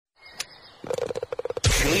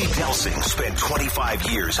Jay Delsing spent 25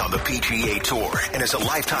 years on the PGA Tour and is a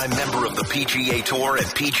lifetime member of the PGA Tour and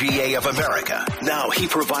PGA of America. Now he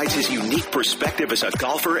provides his unique perspective as a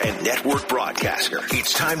golfer and network broadcaster.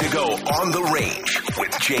 It's time to go on the range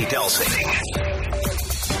with Jay Delsing.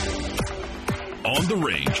 On the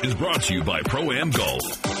Range is brought to you by Pro-Am Golf.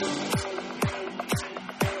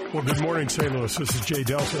 Well, good morning, St. Louis. This is Jay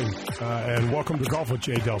Delsing, and welcome to Golf with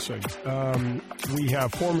Jay Delsing. We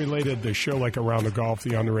have formulated the show like Around the Golf.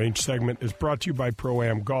 The On the Range segment is brought to you by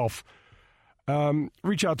Pro-Am Golf.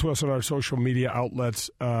 Reach out to us on our social media outlets.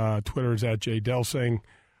 Twitter is at Jay Delsing.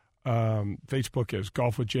 Facebook is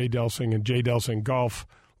Golf with Jay Delsing and Jay Delsing Golf.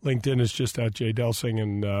 LinkedIn is just at Jay Delsing,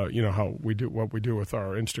 and you know how we do what we do with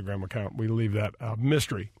our Instagram account. We leave that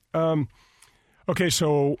mystery. Okay,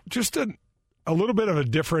 so just a little bit of a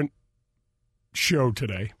different show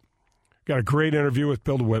today. Got a great interview with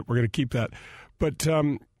Bill DeWitt. We're going to keep that. But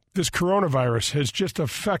this coronavirus has just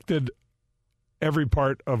affected every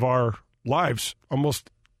part of our lives,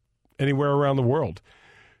 almost anywhere around the world.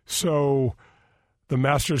 So the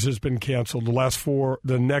Masters has been canceled.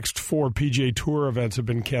 The next four PGA Tour events have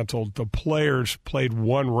been canceled. The players played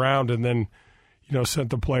one round and then,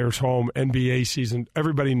 sent the players home. NBA season.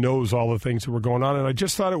 Everybody knows all the things that were going on. And I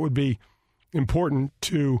just thought it would be important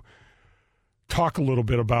to talk a little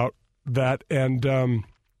bit about that. And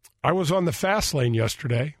I was on the fast lane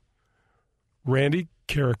yesterday. Randy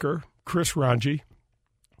Carricker, Chris Ranji,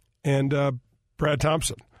 and Brad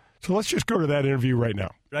Thompson. So let's just go to that interview right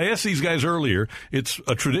now. I asked these guys earlier. It's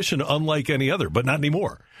a tradition unlike any other, but not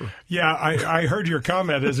anymore. Yeah, I heard your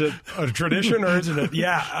comment. Is it a tradition or isn't it?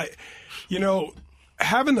 Yeah,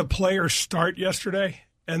 having the players start yesterday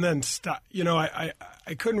and then stop,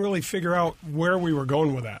 I couldn't really figure out where we were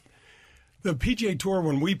going with that. The PGA Tour,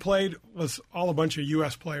 when we played, was all a bunch of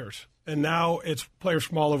U.S. players, and now it's players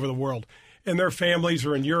from all over the world. And their families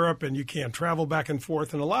are in Europe, and you can't travel back and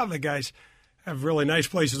forth. And a lot of the guys have really nice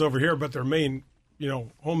places over here, but their main,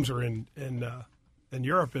 homes are in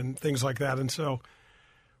Europe and things like that. And so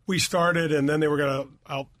we started, and then they were going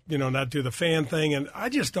to not do the fan thing. And I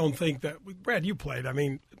just don't think that – Brad, you played. I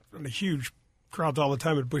mean, a huge crowds all the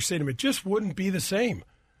time at Busch Stadium. It just wouldn't be the same.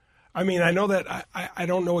 I mean, I know that I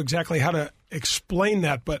don't know exactly how to explain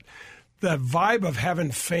that, but that vibe of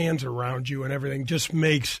having fans around you and everything just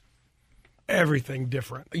makes everything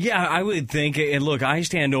different. Yeah, I would think. And look, I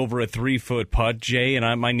stand over a 3-foot putt, Jay,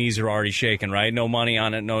 and my knees are already shaking, right? No money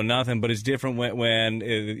on it, no nothing. But it's different when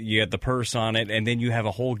you get the purse on it, and then you have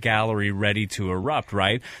a whole gallery ready to erupt,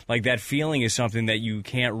 right? Like that feeling is something that you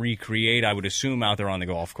can't recreate, I would assume, out there on the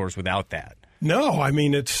golf course without that. No, I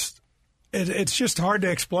mean, it's just hard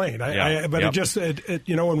to explain.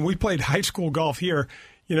 When we played high school golf here,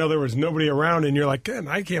 there was nobody around, and you're like,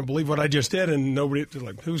 I can't believe what I just did, and nobody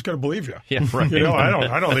like, who's going to believe you? Yeah, right.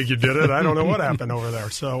 I don't think you did it. I don't know what happened over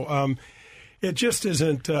there. So it just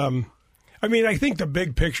isn't. I think the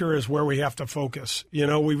big picture is where we have to focus.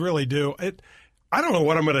 We really do. I don't know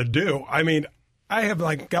what I'm going to do. I mean, I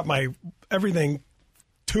have got my everything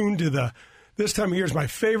tuned to this time of year is my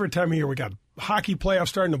favorite time of year. We got hockey playoffs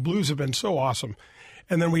starting. The Blues have been so awesome.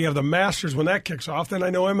 And then we have the Masters when that kicks off. Then I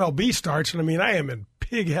know MLB starts, and I am in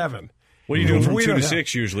pig heaven. What are you doing from 2 to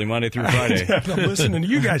 6 usually, Monday through Friday? I'm listening to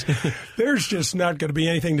you guys. There's just not going to be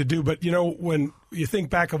anything to do. But, when you think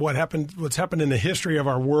back of what's happened in the history of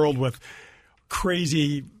our world with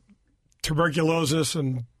crazy tuberculosis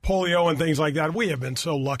and polio and things like that, we have been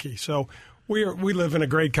so lucky. So we live in a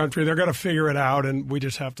great country. They're going to figure it out, and we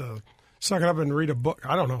just have to suck it up and read a book.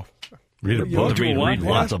 I don't know. Read a book. Read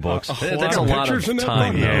lots of books. That's a lot of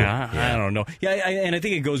time. Yeah, I don't know. Yeah, and I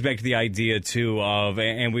think it goes back to the idea, too, of,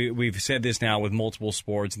 and we've said this now with multiple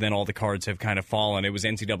sports, then all the cards have kind of fallen. It was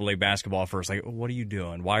NCAA basketball first. Like, what are you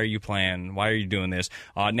doing? Why are you playing? Why are you doing this?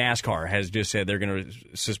 NASCAR has just said they're going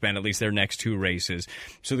to suspend at least their next 2 races.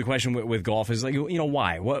 So the question with golf is,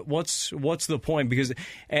 why? What's the point? Because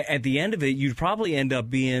at the end of it, you'd probably end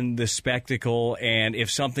up being the spectacle, and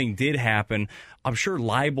if something did happen, I'm sure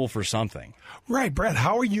liable for something. Right, Brad.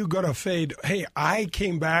 How are you going to fade? Hey, I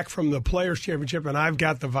came back from the Players' Championship, and I've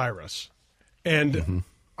got the virus. And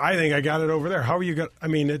I think I got it over there. How are you going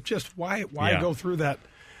to – why go through that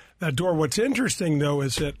door? What's interesting, though,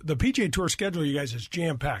 is that the PGA Tour schedule, you guys, is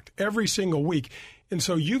jam-packed every single week. And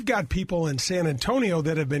so you've got people in San Antonio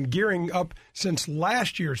that have been gearing up since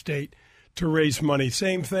last year's date to raise money.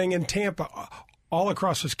 Same thing in Tampa, all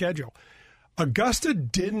across the schedule. Augusta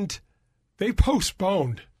didn't – they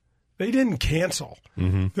postponed. They didn't cancel.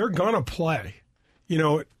 Mm-hmm. They're going to play.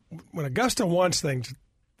 When Augusta wants things,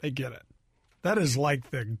 they get it. That is like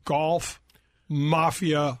the golf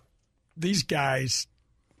mafia. These guys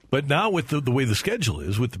But now with the way the schedule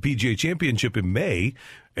is, with the PGA Championship in May,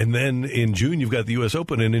 and then in June you've got the U.S.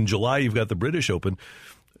 Open, and in July you've got the British Open,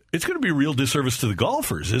 it's going to be a real disservice to the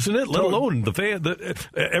golfers, isn't it? Let alone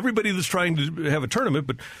everybody that's trying to have a tournament.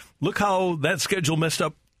 But look how that schedule messed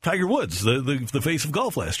up Tiger Woods, the face of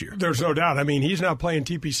golf last year. There's no doubt. I mean, he's not playing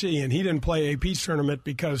TPC, and he didn't play AP's tournament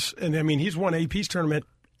because, and I mean, he's won AP's tournament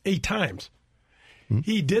 8 times.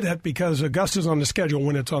 He did it because Augusta's on the schedule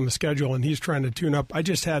when it's on the schedule, and he's trying to tune up. I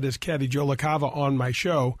just had his caddy, Joe LaCava, on my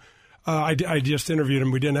show. I just interviewed him.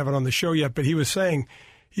 We didn't have it on the show yet, but he was saying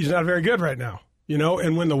he's not very good right now.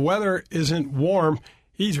 And when the weather isn't warm,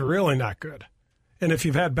 he's really not good. And if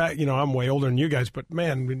you've had back, I'm way older than you guys, but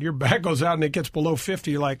man, when your back goes out and it gets below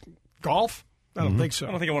 50, you're like, golf? I don't think so.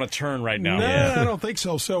 I don't think I want to turn right now. No, I don't think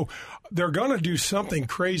so. So they're going to do something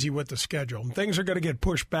crazy with the schedule. And things are going to get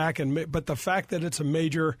pushed back. But the fact that it's a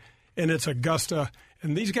major and it's Augusta,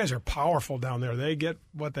 and these guys are powerful down there. They get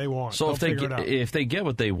what they want. So if they get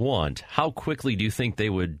what they want, how quickly do you think they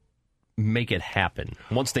would make it happen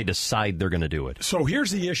once they decide they're going to do it? So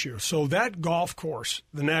here's the issue. So that golf course,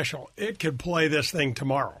 the National, it could play this thing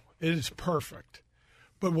tomorrow. It is perfect.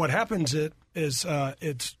 But what happens is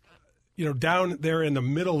it's down there in the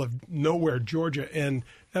middle of nowhere, Georgia, and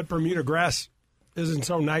that Bermuda grass isn't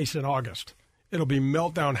so nice in August. It'll be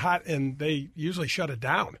meltdown hot, and they usually shut it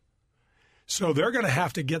down. So they're going to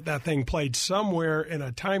have to get that thing played somewhere in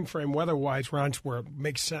a time frame, weather-wise, Ron, where it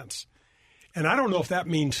makes sense. And I don't know if that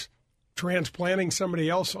means transplanting somebody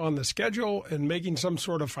else on the schedule and making some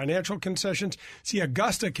sort of financial concessions. See,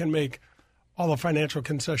 Augusta can make all the financial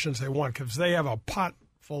concessions they want because they have a pot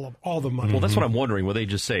full of all the money. Well, that's what I'm wondering. Will they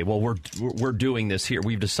just say, well, we're doing this here.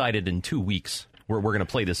 We've decided in 2 weeks we're going to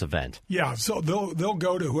play this event. Yeah, so they'll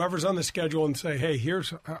go to whoever's on the schedule and say, hey,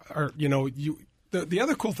 here's the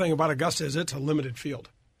other cool thing about Augusta is it's a limited field.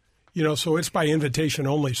 So it's by invitation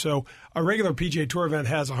only. So a regular PGA Tour event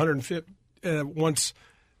has 150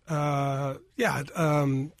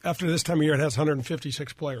 after this time of year, it has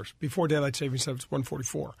 156 players. Before daylight savings time, it's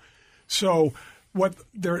 144. So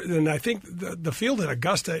and I think the field at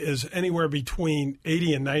Augusta is anywhere between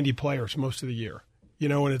 80 and 90 players most of the year.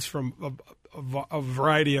 And it's from a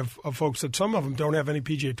variety of folks that some of them don't have any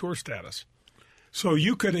PGA Tour status. So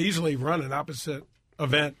you could easily run an opposite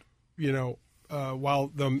event,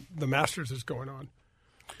 while the Masters is going on.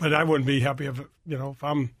 But I wouldn't be happy if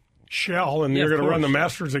I'm Shell and you're going to run the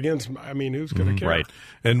Masters against, who's going to care? Right.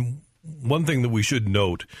 And one thing that we should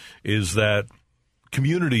note is that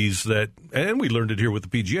communities and we learned it here with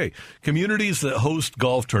the PGA, communities that host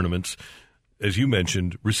golf tournaments, as you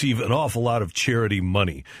mentioned, receive an awful lot of charity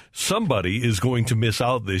money. Somebody is going to miss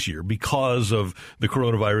out this year because of the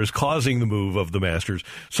coronavirus causing the move of the Masters.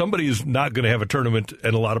 Somebody is not going to have a tournament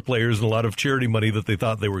and a lot of players and a lot of charity money that they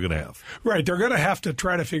thought they were going to have. Right. They're going to have to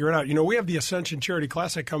try to figure it out. We have the Ascension Charity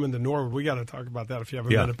Classic coming to Norwood. We got to talk about that if you have a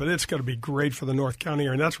minute. But it's going to be great for the North County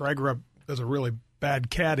area, and that's where I grew up as a really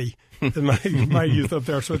bad caddy in my youth up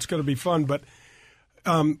there. So it's going to be fun. But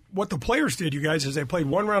what the players did, you guys, is they played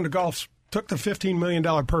one round of golf, took the $15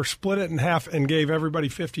 million purse, split it in half, and gave everybody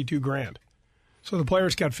 $52,000. So the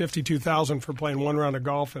players got $52,000 for playing one round of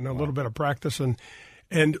golf and a little bit of practice.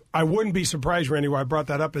 And I wouldn't be surprised, Randy, why I brought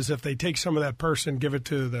that up, is if they take some of that purse and give it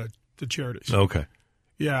to the charities. Okay.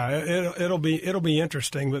 Yeah, it'll be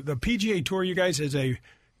interesting. But the PGA Tour, you guys, is a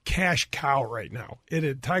cash cow right now.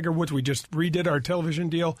 Tiger Woods, we just redid our television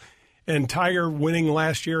deal, and Tiger winning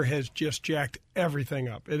last year has just jacked everything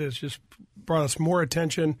up. It has just brought us more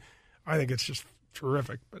attention. I think it's just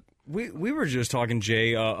terrific. But we were just talking,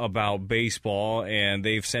 Jay, about baseball, and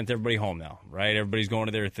they've sent everybody home now, right? Everybody's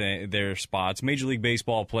going to their spots. Major League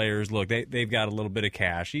Baseball players, look, they've got a little bit of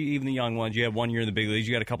cash. Even the young ones, you have 1 year in the big leagues,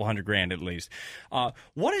 you got a couple $100,000 at least.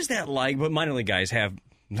 What is that like? But minor league guys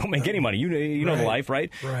don't make any money. You know the life, right?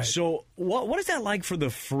 Right. So what is that like for the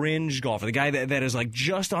fringe golfer, the guy that is like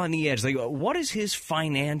just on the edge? Like, what is his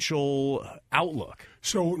financial outlook?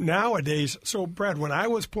 So nowadays, Brad, when I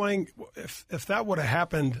was playing, if that would have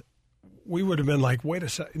happened, we would have been like, wait a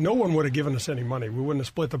second. No one would have given us any money. We wouldn't have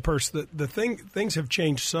split the purse. Things have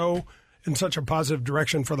changed in such a positive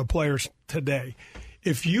direction for the players today.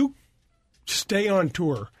 If you stay on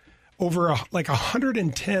tour, over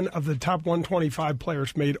 110 of the top 125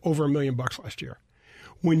 players made over $1 million last year.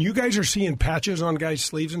 When you guys are seeing patches on guys'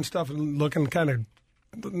 sleeves and stuff and looking kind of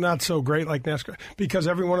not so great like NASCAR, because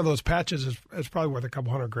every one of those patches is probably worth a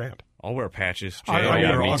couple $100,000. I'll wear patches. Jay. I'll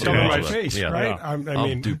wear all over my face, yeah. right? Yeah.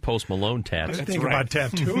 I'll do Post Malone tats. I think about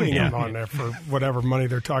tattooing them on there for whatever money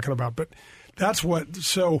they're talking about. But that's what.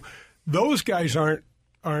 So those guys aren't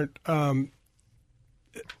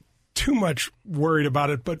too much worried about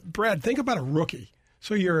it. But Brad, think about a rookie.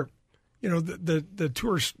 So the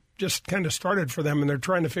tour's just kind of started for them, and they're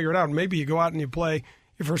trying to figure it out. Maybe you go out and you play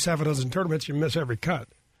your first half a dozen tournaments, you miss every cut.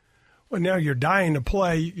 Well, now you're dying to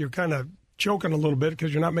play. You're kind of choking a little bit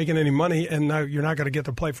because you're not making any money, and now you're not going to get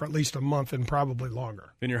to play for at least a month and probably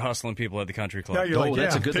longer. Then you're hustling people at the country club. Now you're like,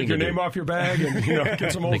 that's a good take thing your to name do. off your bag and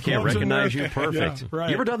get some old They can't clubs recognize in there. you. Perfect. Yeah, right.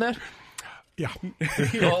 You ever done that? Yeah.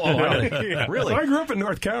 Really? So I grew up in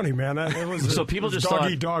North County, man. It was So people just dog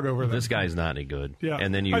thought, eat dog over there. this guy's not any good. Yeah.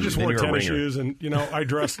 And then I just wore you're a tennis ringer. shoes, and I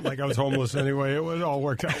dressed like I was homeless anyway. It all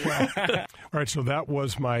worked out well. All right, so that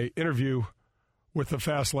was my interview with the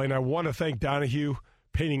Fast Lane. I want to thank Donahue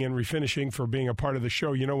Painting and Refinishing for being a part of the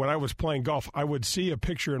show. When I was playing golf, I would see a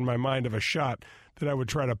picture in my mind of a shot that I would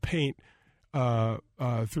try to paint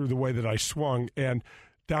through the way that I swung. And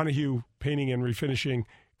Donahue Painting and Refinishing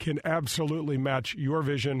can absolutely match your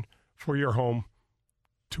vision for your home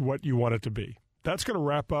to what you want it to be. That's going to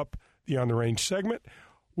wrap up the On the Range segment.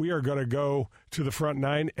 We are going to go to the front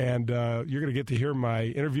nine, and you're going to get to hear my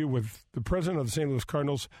interview with the president of the St. Louis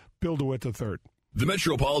Cardinals, Bill DeWitt III. The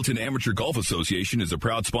Metropolitan Amateur Golf Association is a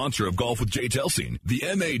proud sponsor of Golf with Jay Delsing. The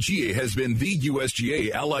MAGA has been the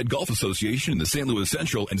USGA Allied Golf Association in the St. Louis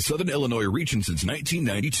Central and Southern Illinois region since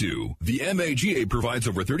 1992. The MAGA provides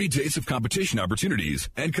over 30 days of competition opportunities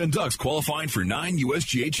and conducts qualifying for 9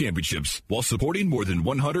 USGA championships while supporting more than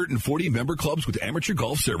 140 member clubs with amateur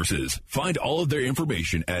golf services. Find all of their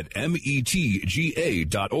information at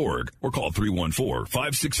metga.org or call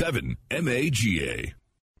 314-567-MAGA.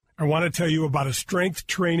 I want to tell you about a strength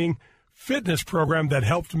training fitness program that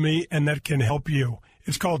helped me and that can help you.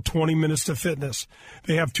 It's called 20 Minutes to Fitness.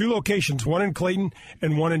 They have 2 locations, one in Clayton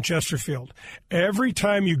and one in Chesterfield. Every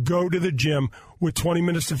time you go to the gym with 20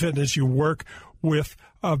 Minutes to Fitness, you work with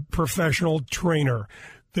a professional trainer.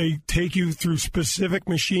 They take you through specific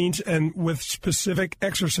machines and with specific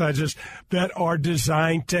exercises that are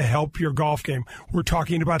designed to help your golf game. We're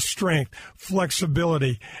talking about strength,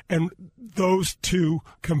 flexibility, and those 2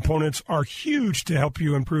 components are huge to help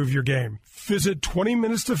you improve your game. Visit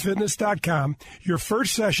 20minutestofitness.com. Your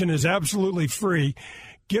first session is absolutely free.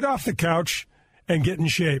 Get off the couch and get in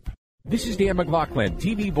shape. This is Dan McLaughlin,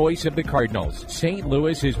 TV voice of the Cardinals. St.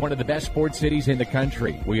 Louis is one of the best sports cities in the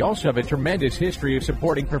country. We also have a tremendous history of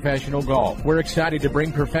supporting professional golf. We're excited to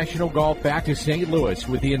bring professional golf back to St. Louis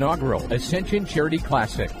with the inaugural Ascension Charity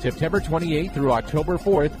Classic, September 28th through October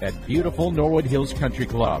 4th at beautiful Norwood Hills Country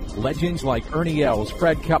Club. Legends like Ernie Els,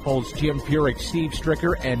 Fred Couples, Jim Furyk, Steve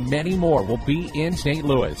Stricker, and many more will be in St.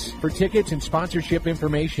 Louis. For tickets and sponsorship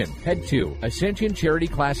information, head to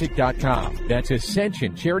AscensionCharityClassic.com. That's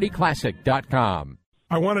AscensionCharityClassic.com.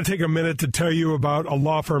 I want to take a minute to tell you about a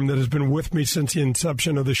law firm that has been with me since the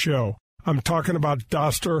inception of the show. I'm talking about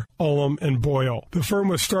Doster, Ullum, and Boyle. The firm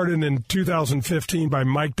was started in 2015 by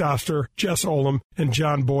Mike Doster, Jess Ullum, and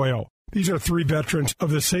John Boyle. These are 3 veterans of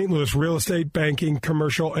the St. Louis real estate, banking,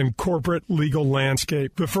 commercial, and corporate legal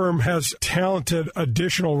landscape. The firm has talented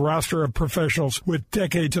additional roster of professionals with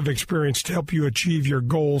decades of experience to help you achieve your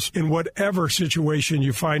goals in whatever situation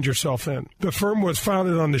you find yourself in. The firm was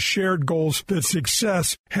founded on the shared goals that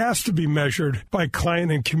success has to be measured by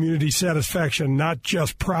client and community satisfaction, not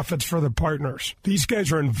just profits for the partners. These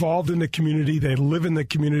guys are involved in the community, they live in the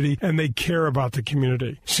community, and they care about the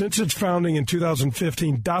community. Since its founding in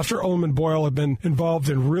 2015, Doster, Ullum, and Boyle have been involved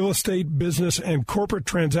in real estate, business, and corporate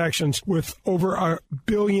transactions with over $1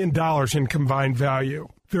 billion in combined value.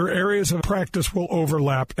 Their areas of practice will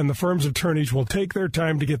overlap, and the firm's attorneys will take their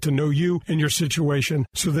time to get to know you and your situation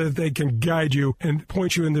so that they can guide you and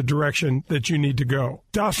point you in the direction that you need to go.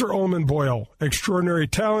 Doster, Ullum, and Boyle, extraordinary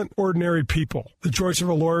talent, ordinary people. The choice of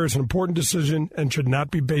a lawyer is an important decision and should not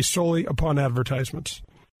be based solely upon advertisements.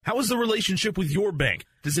 How is the relationship with your bank?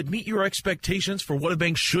 Does it meet your expectations for what a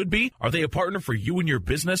bank should be? Are they a partner for you and your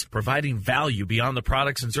business, providing value beyond the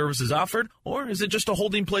products and services offered? Or is it just a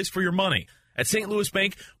holding place for your money? At St. Louis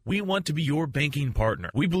Bank, we want to be your banking partner.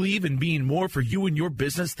 We believe in being more for you and your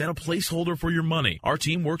business than a placeholder for your money. Our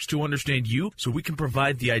team works to understand you so we can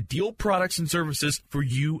provide the ideal products and services for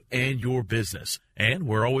you and your business. And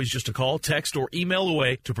we're always just a call, text, or email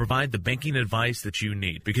away to provide the banking advice that you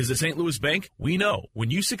need. Because at St. Louis Bank, we know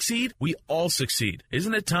when you succeed, we all succeed.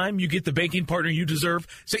 Isn't it time you get the banking partner you deserve?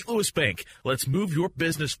 St. Louis Bank, let's move your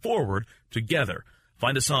business forward together.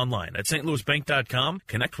 Find us online at stlouisbank.com.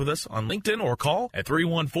 Connect with us on LinkedIn or call at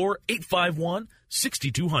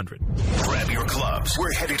 314-851-6200. Grab your clubs.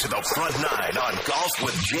 We're headed to the front nine on Golf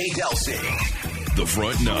with Jay Delsing. The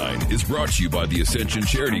Front Nine is brought to you by the Ascension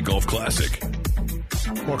Charity Golf Classic.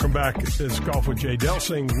 Welcome back. It's Golf with Jay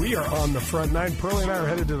Delsing. We are on the front nine. Pearlie and I are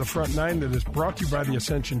headed to the front nine that is brought to you by the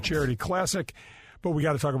Ascension Charity Classic. But we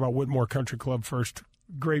got to talk about Whitmore Country Club first.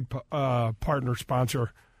 great partner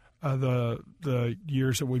sponsor. The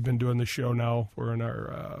years that we've been doing the show now, we're in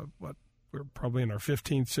our we're probably in our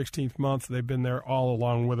 15th, 16th month. They've been there all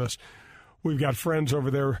along with us. We've got friends over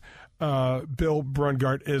there. Bill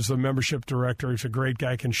Brungart is the membership director. He's a great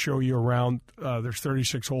guy, can show you around. There's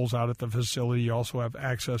 36 holes out at the facility. You also have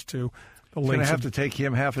access to the links. It's going to have to take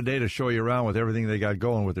him half a day to show you around with everything they got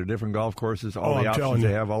going with their different golf courses, all the options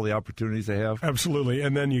they have, all the opportunities they have. Absolutely.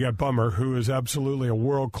 And then you got Bummer, who is absolutely a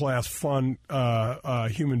world-class, fun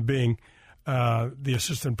human being, the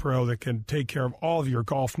assistant pro that can take care of all of your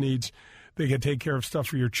golf needs. They can take care of stuff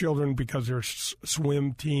for your children because there's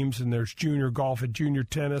swim teams and there's junior golf and junior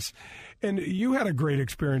tennis. And you had a great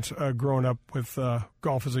experience growing up with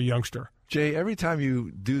golf as a youngster. Jay, every time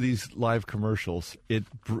you do these live commercials, it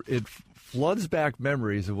floods back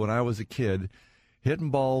memories of when I was a kid, hitting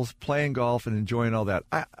balls, playing golf, and enjoying all that.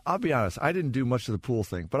 I'll be honest, I didn't do much of the pool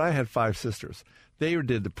thing, but I had 5 sisters. They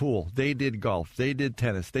did the pool. They did golf. They did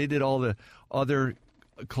tennis. They did all the other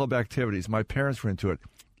club activities. My parents were into it.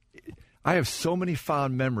 I have so many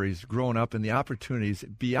fond memories growing up and the opportunities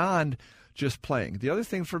beyond just playing. The other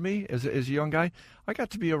thing for me as a young guy, I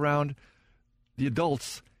got to be around the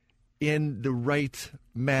adults in the right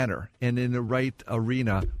manner and in the right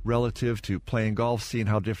arena relative to playing golf, seeing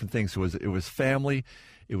how different things. It was family.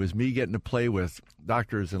 It was me getting to play with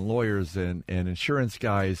doctors and lawyers and insurance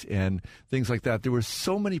guys and things like that. There were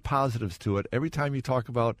so many positives to it. Every time you talk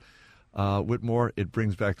about Whitmore, it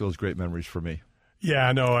brings back those great memories for me.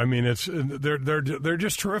 Yeah, no, I mean they're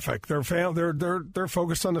just terrific. They're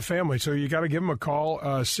focused on the family, so you got to give them a call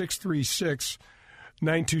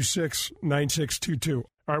 636-926-9622.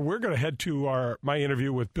 All right, we're going to head to my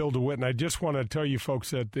interview with Bill DeWitt, and I just want to tell you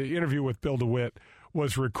folks that the interview with Bill DeWitt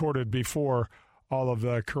was recorded before all of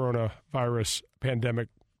the coronavirus pandemic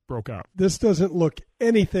broke out. This doesn't look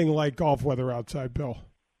anything like golf weather outside, Bill.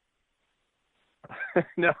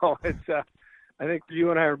 No, it's. I think you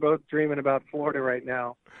and I are both dreaming about Florida right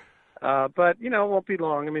now. But, it won't be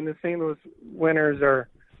long. I mean, the St. Louis winters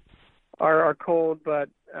are cold, but,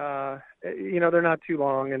 they're not too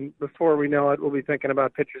long. And before we know it, we'll be thinking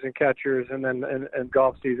about pitchers and catchers and then and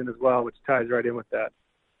golf season as well, which ties right in with that.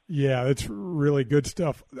 Yeah, it's really good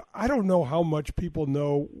stuff. I don't know how much people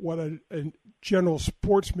know what a general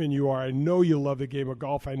sportsman you are. I know you love the game of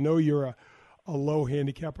golf. I know you're a low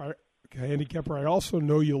handicapper. I also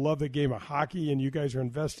know you love the game of hockey, and you guys are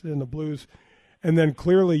invested in the Blues. And then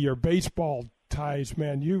clearly your baseball ties,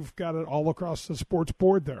 man. You've got it all across the sports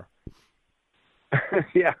board there.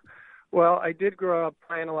 Yeah. Well, I did grow up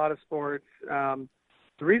playing a lot of sports. The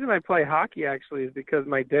reason I play hockey, actually, is because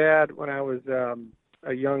my dad, when I was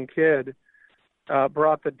a young kid,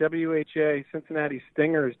 brought the WHA Cincinnati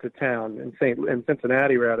Stingers to town in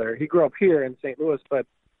Cincinnati, rather. He grew up here in St. Louis, but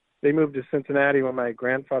they moved to Cincinnati when my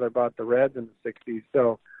grandfather bought the Reds in the 60s.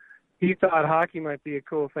 So he thought hockey might be a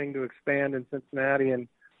cool thing to expand in Cincinnati. And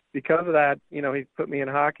because of that, he put me in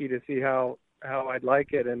hockey to see how I'd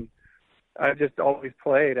like it. And I've just always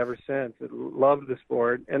played ever since. I loved the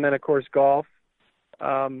sport. And then, of course, golf,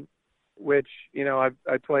 which, I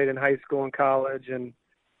played in high school and college, and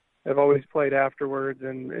I've always played afterwards.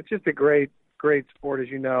 And it's just a great, great sport, as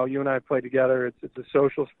you know. You and I play together. It's a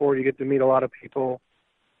social sport. You get to meet a lot of people.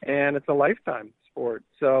 And it's a lifetime sport.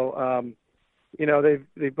 So,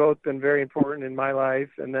 they've both been very important in my life.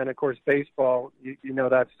 And then, of course, baseball, you know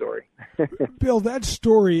that story. Bill, that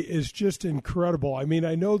story is just incredible. I mean,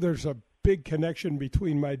 I know there's a big connection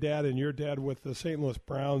between my dad and your dad with the St. Louis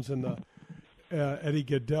Browns and the Eddie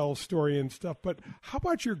Goodell story and stuff. But how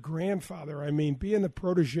about your grandfather? I mean, being the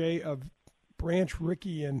protege of Branch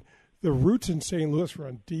Rickey, and the roots in St. Louis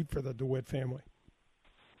run deep for the DeWitt family.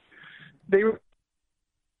 They were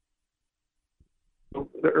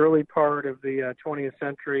the early part of the 20th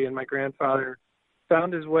century, and my grandfather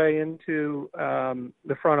found his way into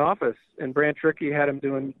the front office, and Branch Rickey had him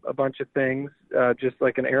doing a bunch of things, just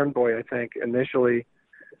like an errand boy, I think, initially.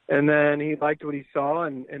 And then he liked what he saw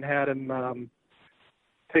and had him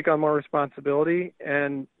take on more responsibility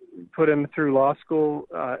and put him through law school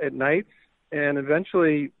at nights. And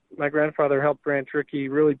eventually my grandfather helped Branch Rickey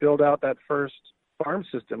really build out that first farm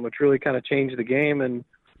system, which really kind of changed the game and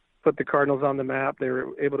put the Cardinals on the map. They were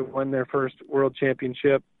able to win their first world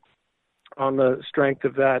championship on the strength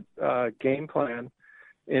of that game plan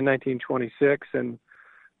in 1926. And,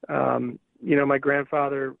 my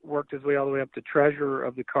grandfather worked his way all the way up to treasurer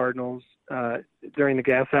of the Cardinals during the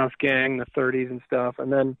Gas House Gang, the 30s and stuff.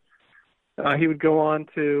 And then he would go on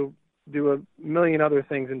to do a million other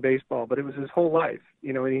things in baseball, but it was his whole life.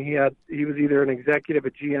 He was either an executive,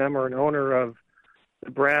 a GM, or an owner of the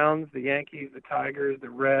Browns, the Yankees, the Tigers, the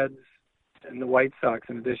Reds, and the White Sox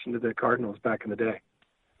in addition to the Cardinals back in the day.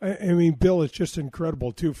 I mean, Bill, it's just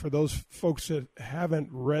incredible, too. For those folks that haven't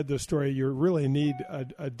read the story, you really need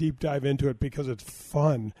a deep dive into it because it's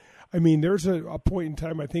fun. I mean, there's a point in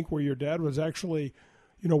time, I think, where your dad was actually,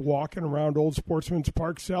 walking around Old Sportsman's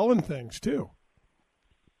Park selling things, too.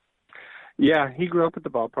 Yeah, he grew up at the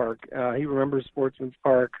ballpark. He remembers Sportsman's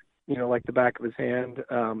Park, like the back of his hand.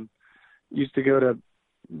 Used to go to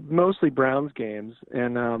mostly Browns games,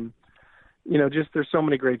 and just there's so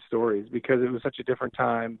many great stories because it was such a different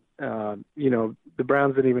time. The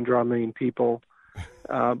Browns didn't even draw a million people,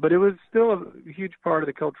 but it was still a huge part of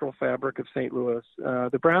the cultural fabric of St. Louis.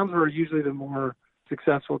 The Browns were usually the more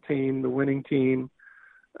successful team, the winning team.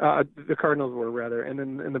 The Cardinals were, rather.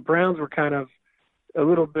 And the Browns were kind of a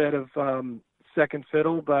little bit of second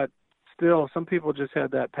fiddle, but still some people just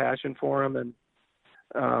had that passion for them.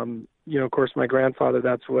 And, of course, my grandfather,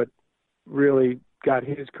 that's what really got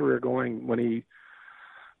his career going when he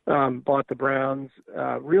bought the Browns,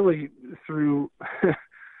 really through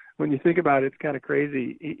when you think about it, it's kind of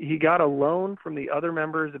crazy. He got a loan from the other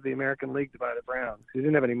members of the American League to buy the Browns. He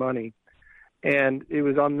didn't have any money, and it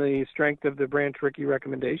was on the strength of the Branch Rickey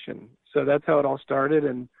recommendation. So that's how it all started.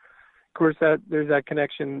 And of course, there's that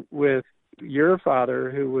connection with your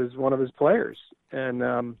father, who was one of his players,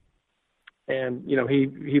 and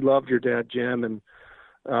he loved your dad, Jim, and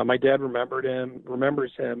my dad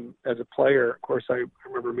remembers him as a player. Of course, I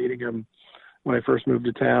remember meeting him when I first moved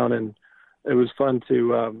to town, and it was fun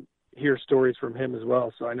to hear stories from him as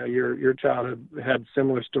well. So I know your childhood had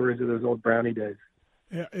similar stories of those old Brownie days.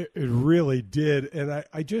 Yeah, it really did. And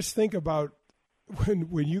I just think about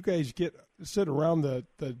when you guys sit around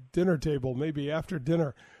the dinner table, maybe after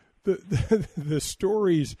dinner, the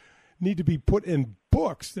stories need to be put in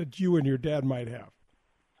books that you and your dad might have.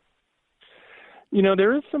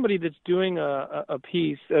 There is somebody that's doing a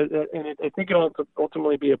piece, and I think it'll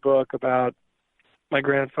ultimately be a book about my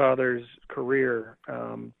grandfather's career.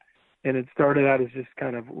 And it started out as just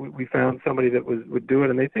kind of, we found somebody that would do it,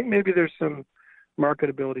 and they think maybe there's some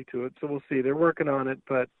marketability to it. So we'll see. They're working on it,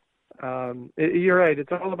 but you're right.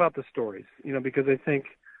 It's all about the stories, because I think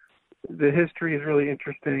the history is really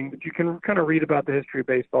interesting. You can kind of read about the history of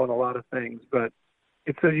baseball and a lot of things, but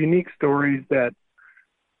it's those unique stories that,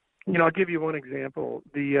 I'll give you one example.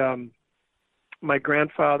 My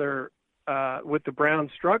grandfather, with the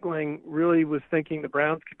Browns struggling, really was thinking the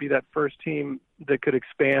Browns could be that first team that could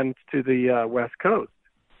expand to the West Coast.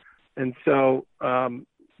 And so, and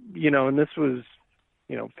this was,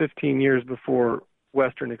 15 years before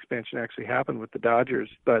Western expansion actually happened with the Dodgers.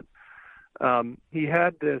 But he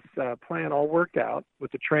had this plan all worked out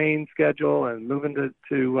with the train schedule and moving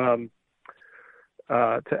to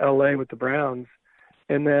L.A. with the Browns.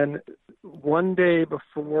 And then one day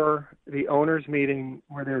before the owners' meeting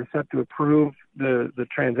where they were set to approve the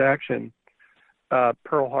transaction,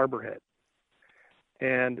 Pearl Harbor hit.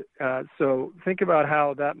 And so think about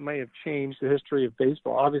how that may have changed the history of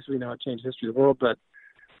baseball. Obviously, now it changed the history of the world, but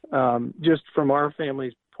just from our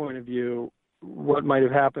family's point of view, what might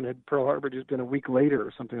have happened had Pearl Harbor just been a week later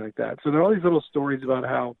or something like that. So there are all these little stories about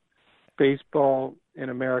how baseball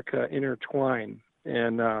and America intertwine.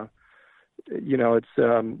 And, it's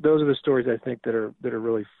those are the stories I think that are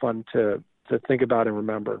really fun to think about and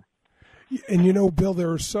remember. And Bill,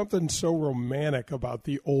 there is something so romantic about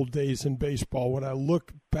the old days in baseball. When I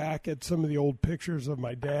look back at some of the old pictures of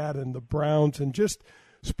my dad and the Browns and just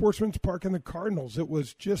Sportsman's Park and the Cardinals, it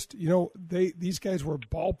was just these guys were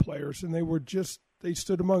ball players and they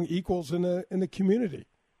stood among equals in the community.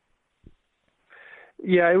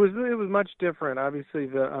 Yeah, it was much different. Obviously,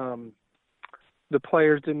 the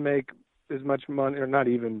players didn't make as much money, or not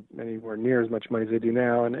even anywhere near as much money as they do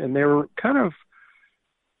now, and they were kind of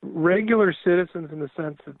regular citizens in the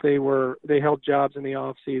sense that they held jobs in the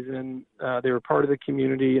off season. They were part of the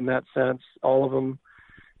community in that sense, all of them,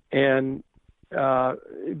 and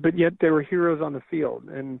but yet they were heroes on the field.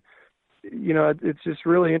 And it's just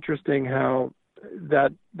really interesting how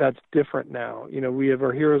that's different now. We have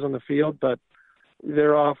our heroes on the field, but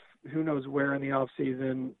they're off who knows where in the off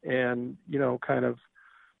season, and kind of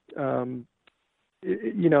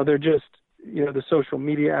they're just the social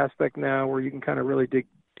media aspect now where you can kind of really dig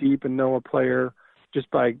deep and know a player just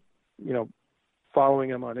by following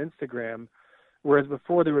them on Instagram, whereas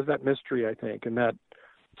before there was that mystery, I think, and that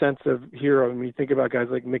sense of hero. I mean, you think about guys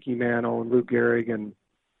like Mickey Mantle and Lou Gehrig and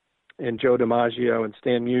Joe DiMaggio and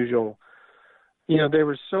Stan Musial. They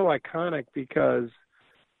were so iconic because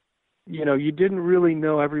you didn't really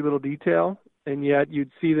know every little detail, and yet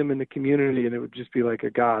you'd see them in the community and it would just be like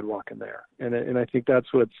a god walking there. And I think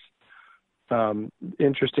that's what's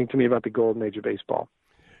interesting to me about the golden age of baseball.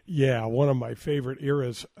 Yeah, one of my favorite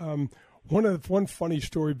eras. One funny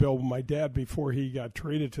story, Bill. My dad, before he got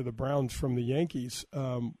traded to the Browns from the Yankees,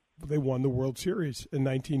 they won the World Series in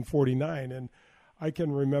 1949, and I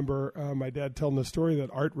can remember my dad telling the story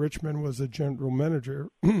that Art Richmond was the general manager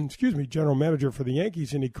for the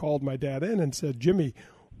Yankees, and he called my dad in and said, "Jimmy,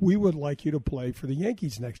 we would like you to play for the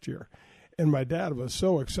Yankees next year." And my dad was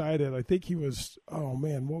so excited. I think he was,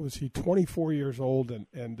 24 years old,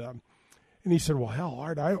 and he said, "Well, hell,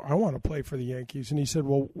 Art, I want to play for the Yankees." And he said,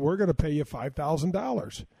 "Well, we're going to pay you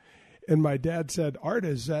 $5,000. And my dad said, "Art,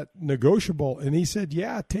 is that negotiable?" And he said,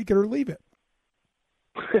 "Yeah, take it or leave it."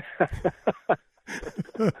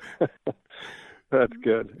 That's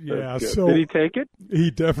good. Yeah. That's good. So did he take it?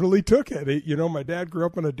 He definitely took it. My dad grew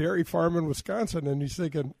up on a dairy farm in Wisconsin, and he's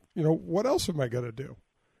thinking, what else am I going to do?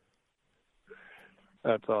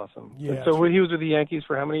 That's awesome. Yeah. So he was with the Yankees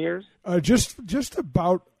for how many years? Just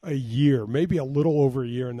about a year, maybe a little over a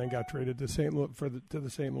year, and then got traded to St.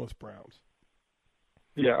 Louis Browns.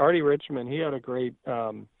 Yeah, Artie Richmond. He had a great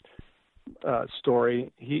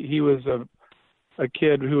story. He was a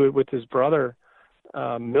kid who, with his brother,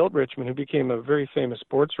 Milt Richmond, who became a very famous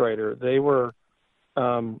sports writer. They were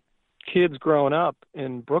kids growing up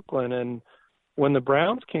in Brooklyn, and when the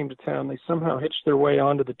Browns came to town, they somehow hitched their way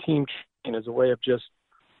onto the team train as a way of just,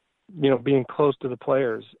 being close to the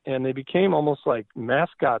players. And they became almost like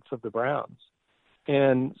mascots of the Browns.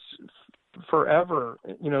 And forever,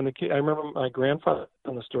 I remember my grandfather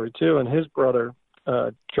on the story too, and his brother,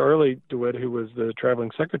 Charlie DeWitt, who was the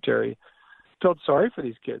traveling secretary, felt sorry for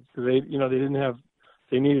these kids because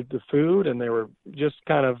they needed the food, and they were just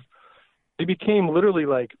they became literally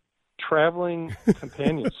like traveling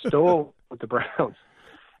companions, still with the Browns.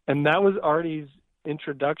 And that was Artie's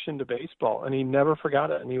introduction to baseball, and he never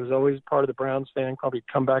forgot it. And he was always part of the Browns fan club. He'd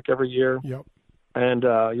come back every year. Yep. And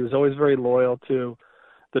he was always very loyal to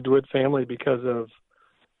the DeWitt family because of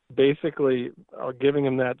basically giving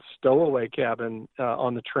him that stowaway cabin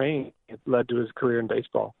on the train. It led to his career in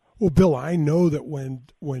baseball. Well, Bill, I know that when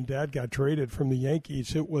Dad got traded from the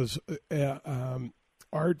Yankees, it was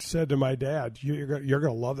Art said to my dad, "You're going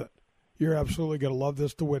to love it. You're absolutely going to love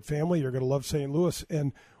this DeWitt family. You're going to love St. Louis."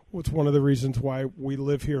 And it's one of the reasons why we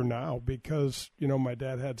live here now, because my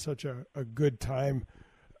dad had such a good time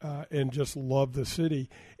and just loved the city.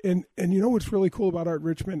 And what's really cool about Art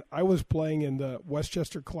Richmond? I was playing in the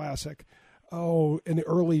Westchester Classic. In the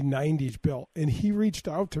early 90s, Bill. And he reached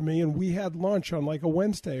out to me, and we had lunch on like a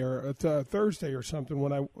Wednesday or a Thursday or something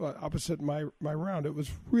when I opposite my round. It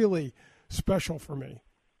was really special for me.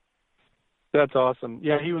 That's awesome.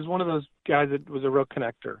 Yeah, he was one of those guys that was a real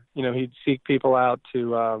connector. He'd seek people out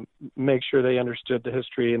to make sure they understood the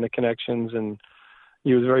history and the connections, and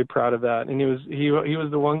he was very proud of that. And he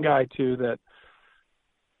was the one guy, too, that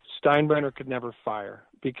Steinbrenner could never fire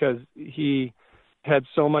because he had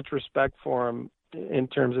so much respect for him in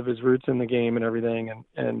terms of his roots in the game and everything.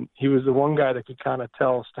 And he was the one guy that could kind of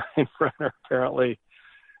tell Steinbrenner, apparently,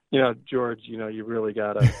 George, you really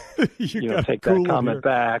got to, take that comment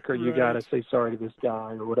back, or you got to say sorry to this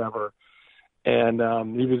guy or whatever. And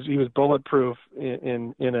he was bulletproof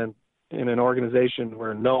in an organization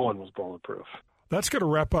where no one was bulletproof. That's going to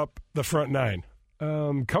wrap up the front nine.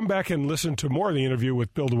 Come back and listen to more of the interview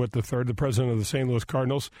with Bill DeWitt III, the president of the St. Louis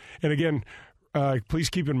Cardinals. And again, please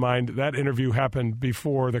keep in mind that interview happened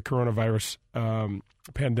before the coronavirus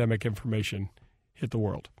pandemic information hit the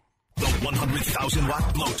world. The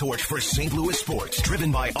 100,000-watt blowtorch for St. Louis sports, driven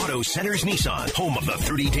by Auto Centers Nissan, home of the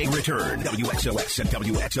 30-day return. WXOX and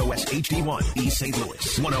WXOS HD1, East St.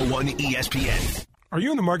 Louis, 101 ESPN. Are you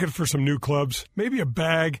in the market for some new clubs, maybe a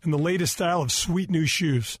bag, and the latest style of sweet new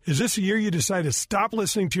shoes? Is this a year you decide to stop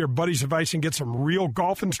listening to your buddy's advice and get some real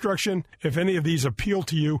golf instruction? If any of these appeal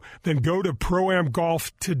to you, then go to Pro-Am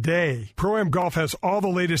Golf today. Pro-Am Golf has all the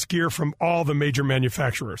latest gear from all the major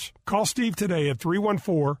manufacturers. Call Steve today at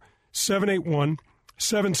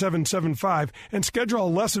 314-781-7775 and schedule a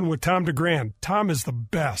lesson with Tom DeGrand. Tom is the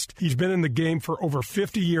best. He's been in the game for over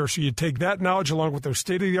 50 years, so you take that knowledge along with their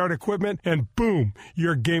state-of-the-art equipment, and boom,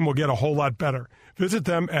 your game will get a whole lot better. Visit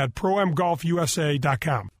them at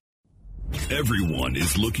ProAmGolfUSA.com. Everyone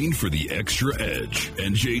is looking for the extra edge,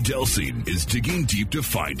 and Jay Delsing is digging deep to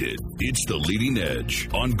find it. It's The Leading Edge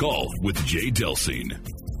on Golf with Jay Delsing.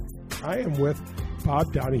 I am with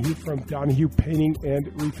Bob Donahue from Donahue Painting and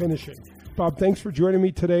Refinishing. Bob, thanks for joining me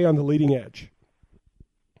today on The Leading Edge.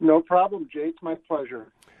 No problem, Jay. It's my pleasure.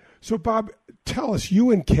 So, Bob, tell us,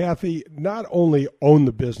 you and Kathy not only own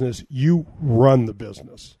the business, you run the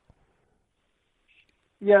business.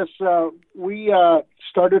 Yes, we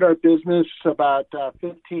started our business about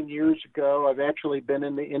 15 years ago. I've actually been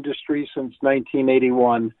in the industry since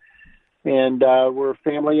 1981, and we're a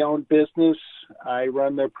family-owned business. I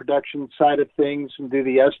run the production side of things and do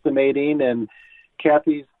the estimating, and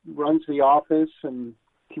Kathy runs the office and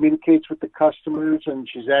communicates with the customers, and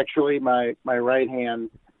she's actually my right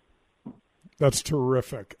hand. That's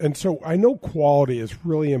terrific. And so I know quality is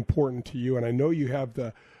really important to you, and I know you have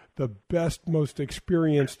the best, most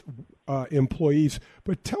experienced employees.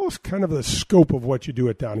 But tell us kind of the scope of what you do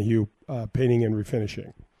at Donahue Painting and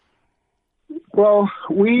Refinishing. Well,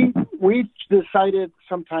 we decided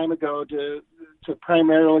some time ago to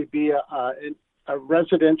primarily be a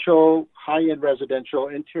residential, high-end residential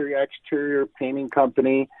interior-exterior painting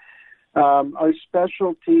company. Our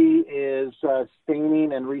specialty is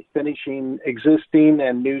staining and refinishing existing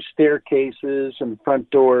and new staircases and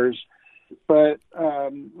front doors. But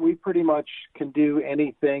we pretty much can do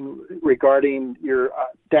anything regarding your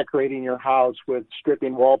decorating your house with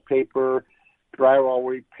stripping wallpaper, drywall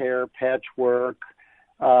repair, patchwork,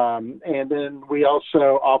 and then we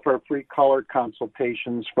also offer free color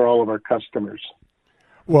consultations for all of our customers.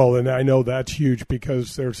 Well, and I know that's huge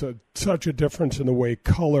because there's such a difference in the way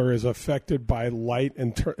color is affected by light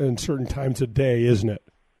in certain times of day, isn't it?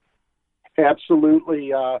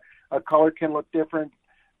 Absolutely. A color can look different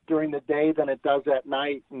during the day than it does at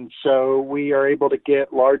night, and so we are able to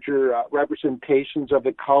get larger representations of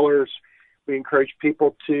the colors. We encourage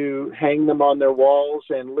people to hang them on their walls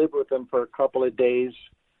and live with them for a couple of days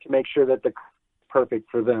to make sure that they're perfect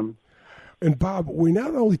for them. And Bob, we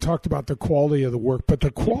not only talked about the quality of the work, but the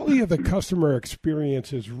quality of the customer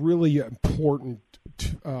experience is really important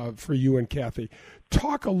for you and Kathy.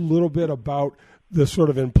 Talk a little bit about the sort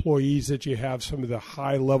of employees that you have, some of the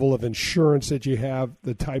high level of insurance that you have,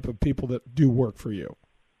 the type of people that do work for you.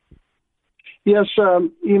 Yes,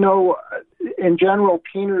 in general,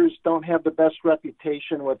 painters don't have the best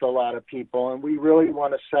reputation with a lot of people, and we really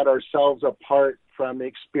want to set ourselves apart from the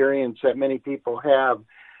experience that many people have.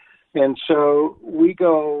 And so we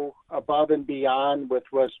go above and beyond with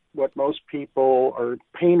what most people or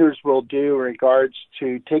painters will do in regards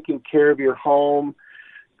to taking care of your home,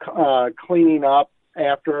 cleaning up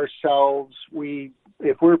after ourselves.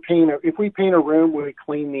 If we paint a room, we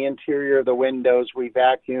clean the interior of the windows, we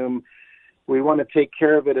vacuum. We want to take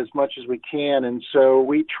care of it as much as we can, and so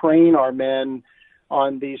we train our men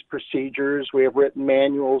on these procedures. We have written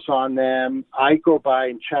manuals on them. I go by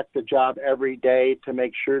and check the job every day to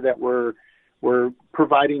make sure that we're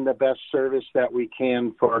providing the best service that we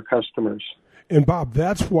can for our customers. And Bob,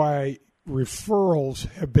 that's why referrals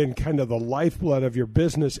have been kind of the lifeblood of your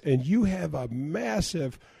business, and you have a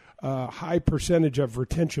massive high percentage of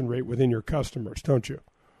retention rate within your customers, don't you?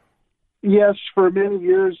 Yes, for many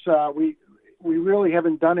years we really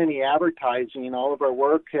haven't done any advertising. All of our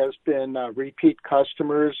work has been repeat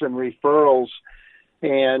customers and referrals.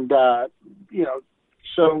 And,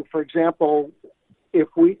 so for example, if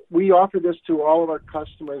we offer this to all of our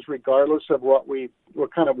customers, regardless of what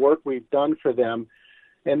kind of work we've done for them.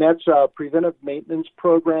 And that's a preventive maintenance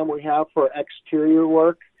program we have for exterior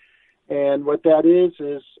work. And what that is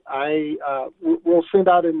we'll send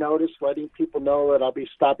out a notice letting people know that I'll be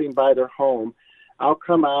stopping by their home. I'll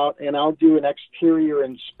come out and I'll do an exterior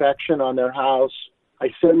inspection on their house.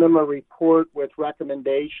 I send them a report with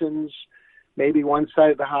recommendations. Maybe one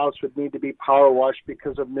side of the house would need to be power washed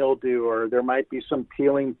because of mildew, or there might be some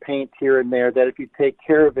peeling paint here and there that if you take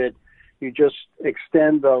care of it, you just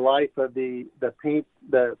extend the life of the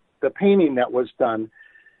painting that was done.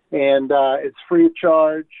 And it's free of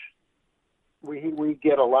charge. We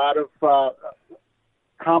get a lot of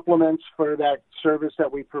compliments for that service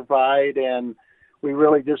that we provide, and we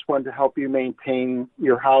really just want to help you maintain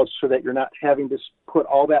your house so that you're not having to put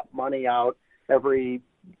all that money out every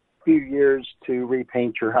few years to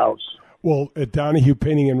repaint your house. Well, at Donahue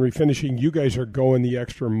Painting and Refinishing, you guys are going the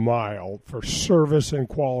extra mile for service and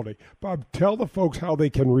quality. Bob, tell the folks how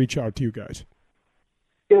they can reach out to you guys.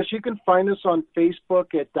 Yes, you can find us on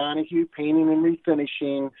Facebook at Donahue Painting and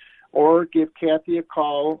Refinishing, or give Kathy a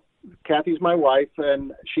call. Kathy's my wife,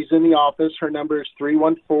 and she's in the office. Her number is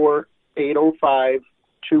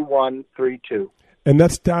 314-805-2132. And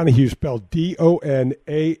that's Donahue, spelled Donahue,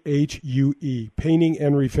 Painting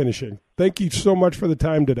and Refinishing. Thank you so much for the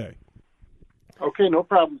time today. Okay, no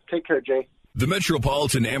problem. Take care, Jay. The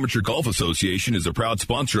Metropolitan Amateur Golf Association is a proud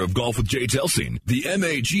sponsor of Golf with Jay Delsing. The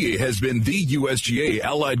MAGA has been the USGA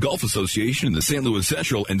Allied Golf Association in the St. Louis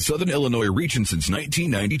Central and Southern Illinois region since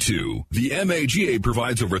 1992. The MAGA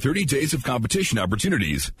provides over 30 days of competition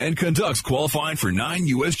opportunities and conducts qualifying for 9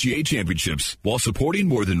 USGA championships while supporting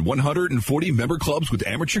more than 140 member clubs with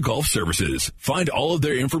amateur golf services. Find all of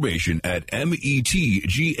their information at metga.org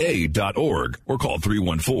or call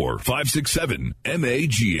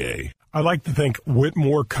 314-567-MAGA. I'd like to thank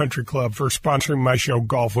Whitmore Country Club for sponsoring my show,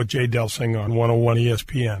 Golf with Jay Delsing, on 101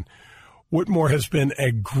 ESPN. Whitmore has been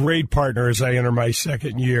a great partner as I enter my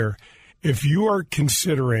second year. If you are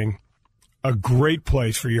considering a great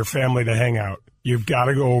place for your family to hang out, you've got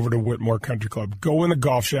to go over to Whitmore Country Club. Go in the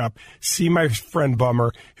golf shop, see my friend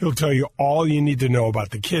Bummer. He'll tell you all you need to know about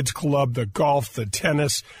the kids club, the golf, the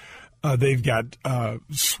tennis. They've got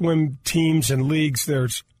swim teams and leagues.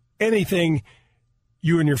 There's anything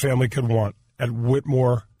you and your family could want at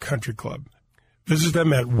Whitmore Country Club. Visit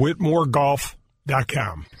them at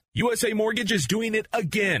whitmoregolf.com. USA Mortgage is doing it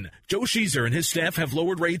again. Joe Sheezer and his staff have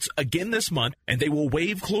lowered rates again this month, and they will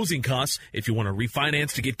waive closing costs if you want to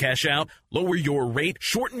refinance to get cash out, lower your rate,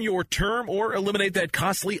 shorten your term, or eliminate that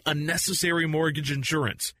costly, unnecessary mortgage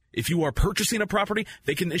insurance. If you are purchasing a property,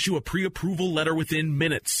 they can issue a pre-approval letter within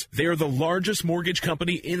minutes. They are the largest mortgage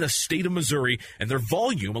company in the state of Missouri, and their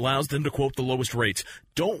volume allows them to quote the lowest rates.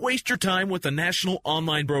 Don't waste your time with the national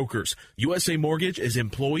online brokers. USA Mortgage is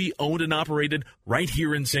employee-owned and operated right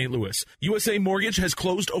here in St. Louis. USA Mortgage has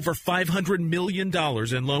closed over $500 million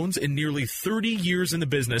in loans in nearly 30 years in the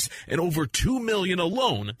business and over $2 million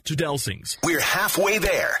alone to Delsings. We're halfway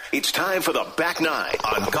there. It's time for the Back Nine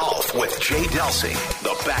on Golf with Jay Delsing.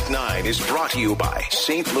 The Back Nine is brought to you by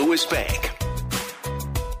St. Louis Bank.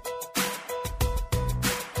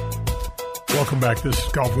 Welcome back. This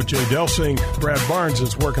is Golf with Jay Delsing. Brad Barnes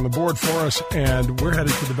is working the board for us, and we're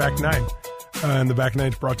headed to the Back Nine. And the Back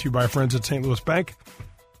Nine is brought to you by our friends at St. Louis Bank.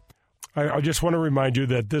 I just want to remind you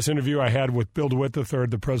that this interview I had with Bill DeWitt III,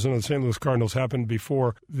 the president of the St. Louis Cardinals, happened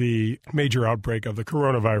before the major outbreak of the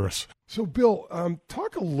coronavirus. So, Bill,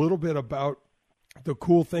 talk a little bit about the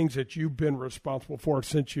cool things that you've been responsible for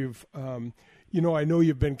since you've, I know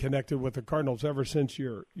you've been connected with the Cardinals ever since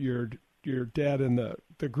your dad and the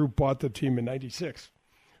group bought the team in '96.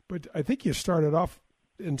 But I think you started off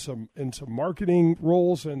in some marketing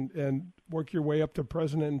roles and worked your way up to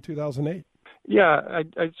president in 2008. Yeah,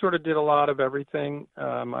 I sort of did a lot of everything.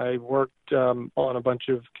 I worked on a bunch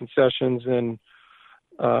of concessions and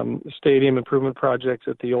stadium improvement projects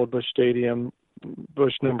at the old Busch Stadium,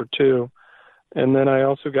 Busch number 2. And then I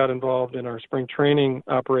also got involved in our spring training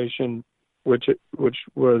operation, which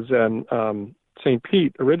was in St.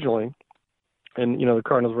 Pete originally. And, the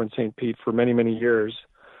Cardinals were in St. Pete for many, many years.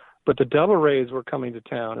 But the Devil Rays were coming to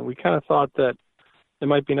town, and we kind of thought that there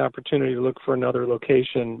might be an opportunity to look for another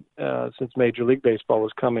location since Major League Baseball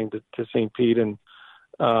was coming to St. Pete. And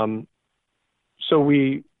so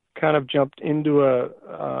we kind of jumped into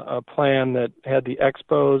a plan that had the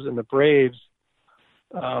Expos and the Braves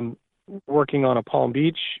working on a Palm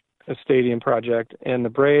Beach stadium project, and the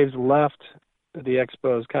Braves left the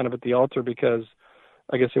Expos kind of at the altar because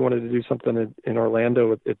I guess they wanted to do something in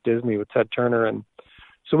Orlando at Disney with Ted Turner. And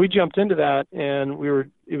so we jumped into that, and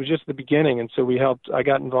it was just the beginning. And so I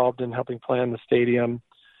got involved in helping plan the stadium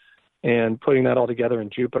and putting that all together in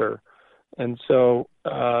Jupiter. And so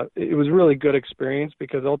it was a really good experience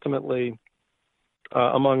because ultimately,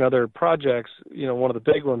 among other projects, one of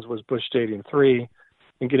the big ones was Busch Stadium 3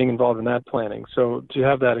 and getting involved in that planning. So to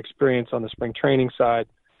have that experience on the spring training side,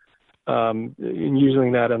 and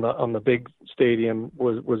using that on the big stadium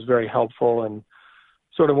was very helpful. And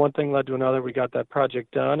sort of one thing led to another. We got that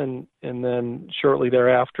project done, and then shortly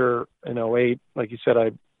thereafter, in 2008, like you said,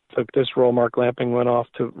 I took this role. Mark Lamping went off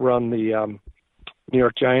to run the New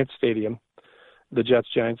York Giants Stadium, the Jets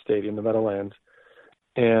Giants Stadium, the Meadowlands,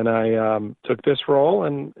 and I took this role,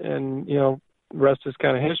 and rest is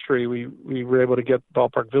kind of history. We were able to get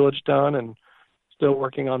Ballpark Village done, and still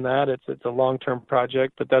working on that. It's a long-term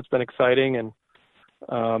project, but that's been exciting, and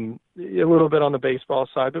a little bit on the baseball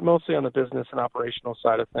side, but mostly on the business and operational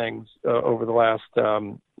side of things over the last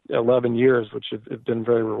 11 years, which have been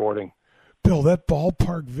very rewarding. Bill, that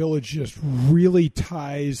Ballpark Village just really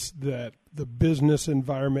ties the business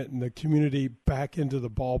environment and the community back into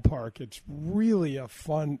the ballpark. It's really a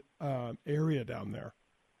fun area down there.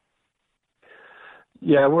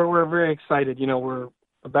 Yeah, we're very excited. We're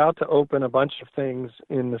about to open a bunch of things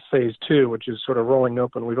in the phase 2, which is sort of rolling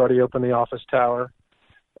open. We've already opened the office tower,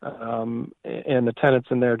 and the tenants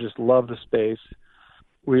in there just love the space.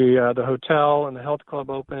 The hotel and the health club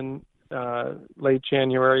open late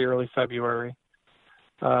January, early February.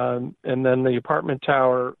 And then the apartment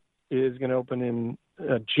tower is going to open in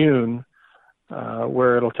June,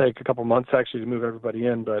 where it'll take a couple months actually to move everybody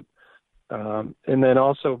in. But and then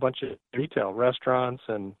also a bunch of retail, restaurants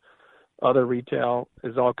and other retail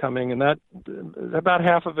is all coming, and that about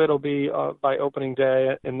half of it will be by opening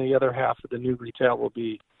day, and the other half of the new retail will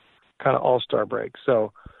be kind of all-star break.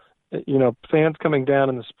 So, fans coming down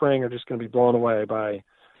in the spring are just going to be blown away by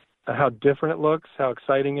how different it looks, how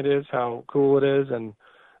exciting it is, how cool it is, and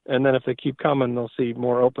then if they keep coming, they'll see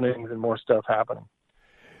more openings and more stuff happening.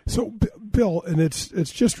 So, Bill, and it's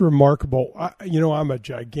just remarkable. I'm a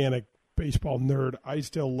gigantic baseball nerd. I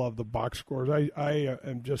still love the box scores. I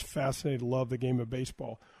am just fascinated, love the game of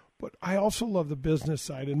baseball. But I also love the business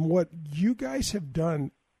side. And what you guys have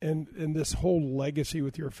done and this whole legacy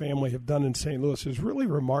with your family have done in St. Louis is really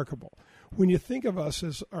remarkable. When you think of us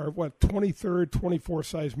as our, 23rd, 24th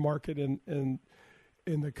size market in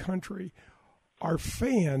the country, our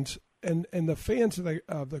fans and the fans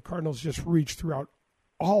of the Cardinals just reach throughout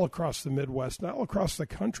all across the Midwest, not all across the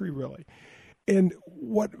country, really. And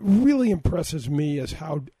what really impresses me is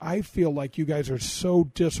how I feel like you guys are so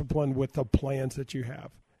disciplined with the plans that you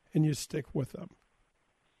have, and you stick with them.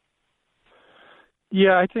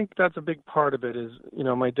 Yeah, I think that's a big part of it is,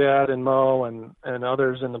 my dad and Mo and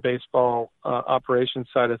others in the baseball operations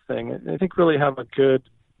side of thing, I think really have a good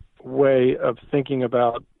way of thinking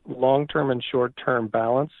about long-term and short-term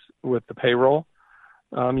balance with the payroll.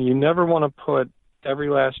 You never want to put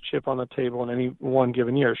every last chip on the table in any one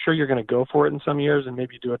given year. Sure, you're going to go for it in some years and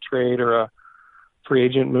maybe do a trade or a free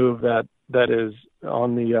agent move that is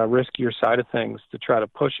on the riskier side of things to try to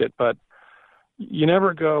push it. But you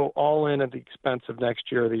never go all in at the expense of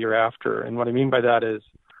next year or the year after. And what I mean by that is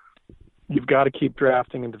you've got to keep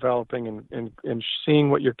drafting and developing and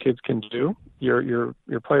seeing what your kids can do. Your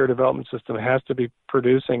player development system has to be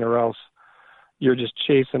producing, or else you're just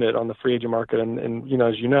chasing it on the free agent market. And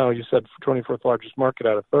as you said 24th largest market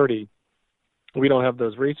out of 30, we don't have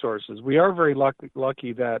those resources. We are very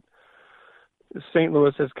lucky that St.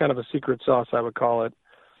 Louis is kind of a secret sauce, I would call it.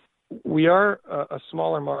 We are a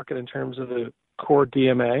smaller market in terms of the core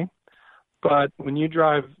DMA, but when you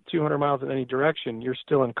drive 200 miles in any direction, you're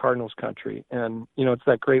still in Cardinals country. And, it's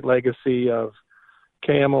that great legacy of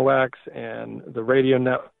KMOX and the radio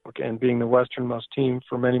network and being the westernmost team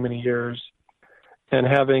for many, many years. And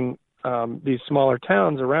having these smaller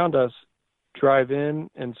towns around us drive in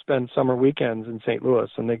and spend summer weekends in St. Louis.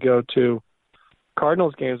 And they go to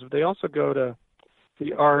Cardinals games, but they also go to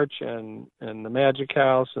the Arch and the Magic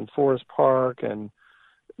House and Forest Park and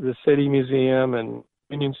the City Museum and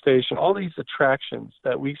Union Station, all these attractions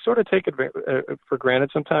that we sort of take for granted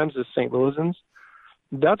sometimes as St. Louisans.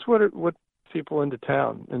 That's what people into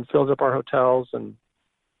town and fills up our hotels and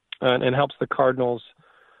helps the Cardinals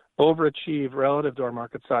overachieve relative to our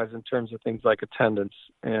market size in terms of things like attendance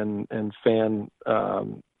and fan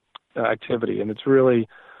activity. And it's really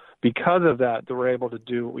because of that we're able to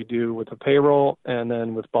do what we do with the payroll and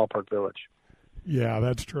then with Ballpark Village. Yeah,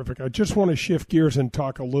 that's terrific. I just want to shift gears and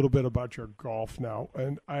talk a little bit about your golf now.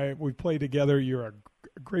 And we play together. You're a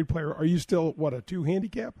great player. Are you still, a 2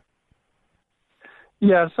 handicap?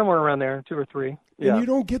 Yeah, somewhere around there, 2 or 3. Yeah. And you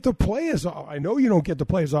don't get to play I know you don't get to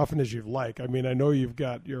play as often as you'd like. I mean, I know you've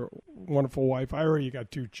got your wonderful wife, Ira, you got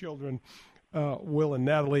 2 children, Will and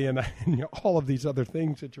Natalie, and all of these other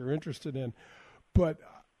things that you're interested in. But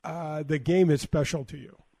the game is special to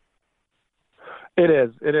you. It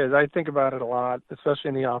is. I think about it a lot, especially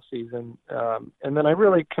in the off season. And then I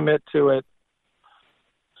really commit to it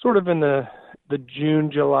sort of in the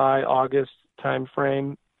June, July, August time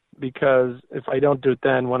frame, because if I don't do it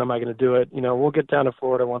then, when am I going to do it? We'll get down to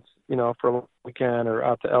Florida once, for a weekend, or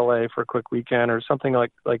out to LA for a quick weekend or something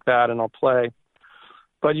like that, and I'll play.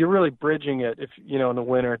 But you're really bridging it, if in the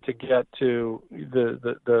winter, to get to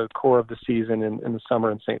the core of the season in the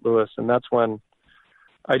summer in St. Louis, and that's when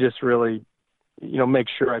I just really, make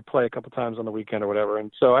sure I play a couple times on the weekend or whatever.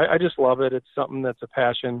 And so I just love it. It's something that's a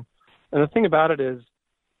passion. And the thing about it is,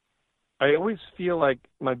 I always feel like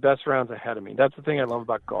my best round's ahead of me. That's the thing I love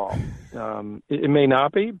about golf. It may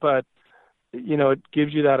not be, but it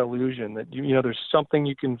gives you that illusion that there's something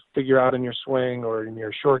you can figure out in your swing or in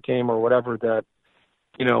your short game or whatever that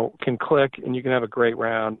can click and you can have a great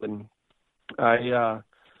round. And I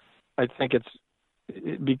think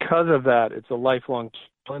because of that, it's a lifelong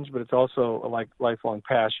challenge, but it's also a lifelong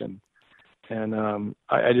passion. And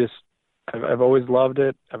I've always loved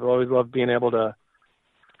it. I've always loved being able to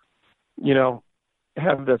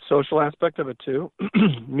have the social aspect of it too,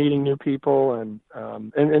 meeting new people and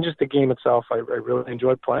just the game itself. I really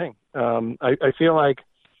enjoy playing. I feel like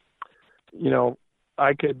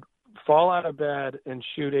I could fall out of bed and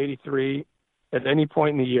shoot 83 at any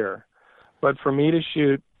point in the year. But for me to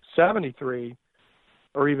shoot 73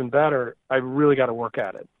 or even better, I really got to work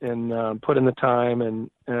at it and put in the time.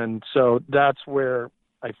 And so that's where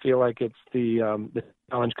I feel like it's the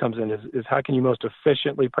challenge comes in is how can you most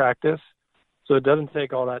efficiently practice so it doesn't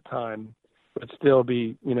take all that time, but still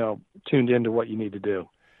be, tuned into what you need to do.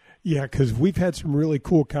 Yeah, because we've had some really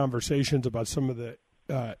cool conversations about some of the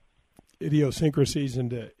idiosyncrasies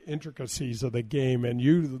and the intricacies of the game, and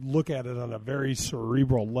you look at it on a very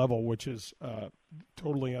cerebral level, which is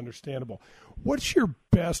totally understandable. What's your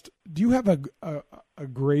best – do you have a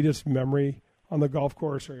greatest memory on the golf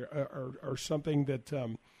course or something that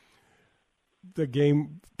the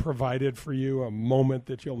game provided for you, a moment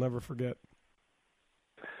that you'll never forget?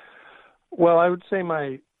 Well, I would say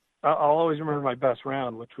I'll always remember my best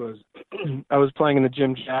round, which was I was playing in the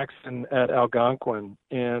Jim Jackson at Algonquin,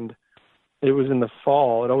 and it was in the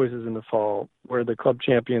fall. It always is in the fall, where the club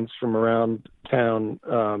champions from around town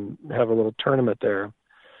have a little tournament there.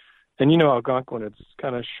 And Algonquin, it's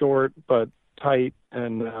kind of short but tight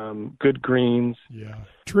and good greens. Yeah,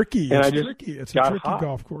 tricky. And It's a tricky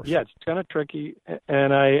golf course. Yeah, it's kind of tricky.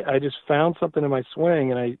 And I just found something in my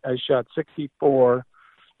swing, and I shot 64.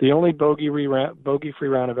 The only bogey-free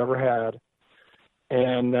round I've ever had.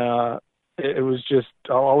 And it was just,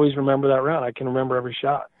 I'll always remember that round. I can remember every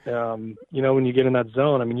shot. When you get in that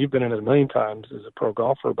zone, you've been in it a million times as a pro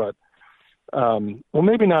golfer, but,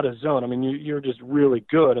 maybe not a zone. You're just really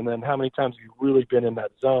good. And then how many times have you really been in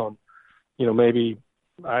that zone? Maybe,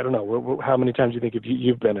 I don't know, how many times do you think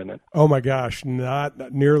you've been in it? Oh, my gosh,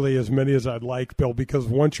 not nearly as many as I'd like, Bill, because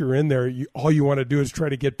once you're in there, all you want to do is try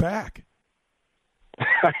to get back.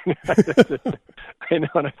 I know,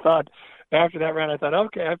 and I thought after that round,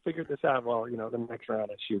 okay, I figured this out. Well, the next round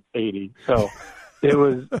I shoot 80. So it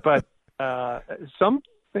was, but some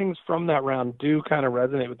things from that round do kind of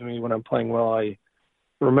resonate with me when I'm playing well. I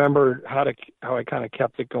remember how I kind of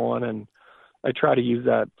kept it going, and I try to use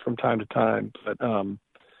that from time to time. But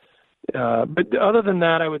other than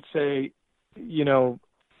that, I would say,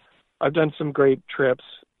 I've done some great trips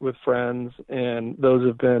with friends, and those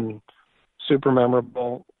have been super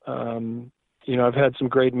memorable. I've had some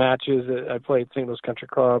great matches. I played St. Louis Country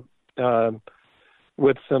Club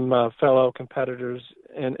with some fellow competitors,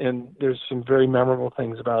 and there's some very memorable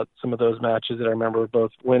things about some of those matches that I remember,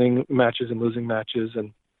 both winning matches and losing matches,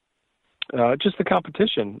 and just the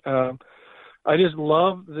competition. I just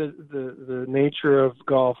love the nature of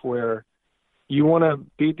golf where you want to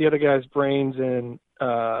beat the other guy's brains in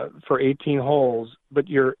for 18 holes, but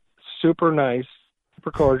you're super nice,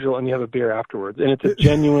 super cordial, and you have a beer afterwards. And it's a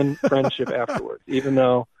genuine friendship afterwards, even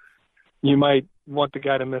though you might want the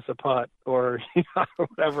guy to miss a putt or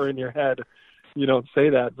whatever in your head. You don't say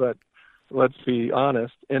that, but let's be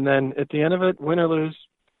honest. And then at the end of it, win or lose,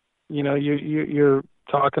 you're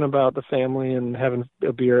talking about the family and having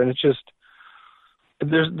a beer, and it's just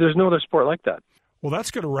there's no other sport like that. Well, that's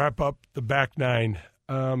going to wrap up the back nine.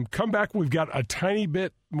 Come back. We've got a tiny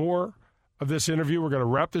bit more of this interview. We're going to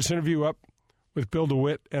wrap this interview up with Bill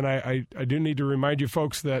DeWitt, and I do need to remind you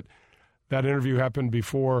folks that interview happened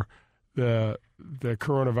before the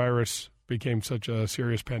coronavirus became such a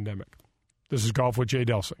serious pandemic. This is Golf with Jay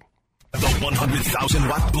Delsing. The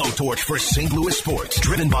 100,000-watt blowtorch for St. Louis sports,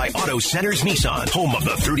 driven by Auto Centers Nissan, home of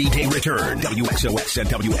the 30-day return. WXOX and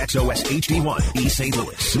WXOS HD1, East St.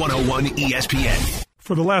 Louis, 101 ESPN.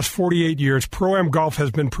 For the last 48 years, Pro-Am Golf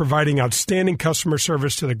has been providing outstanding customer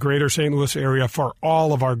service to the greater St. Louis area for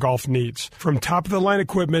all of our golf needs. From top-of-the-line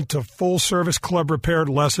equipment to full-service club repair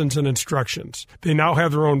lessons and instructions. They now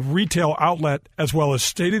have their own retail outlet as well as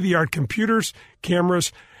state-of-the-art computers,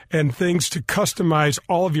 cameras, and things to customize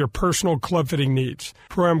all of your personal club fitting needs.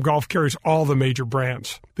 Pro-Am Golf carries all the major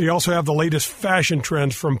brands. They also have the latest fashion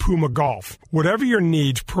trends from Puma Golf. Whatever your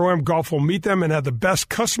needs, Pro-Am Golf will meet them and have the best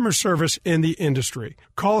customer service in the industry.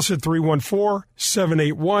 Call us at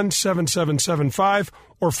 314-781-7775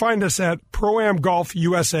 or find us at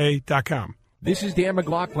proamgolfusa.com. This is Dan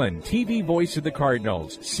McLaughlin, TV voice of the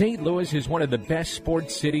Cardinals. St. Louis is one of the best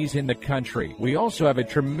sports cities in the country. We also have a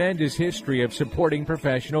tremendous history of supporting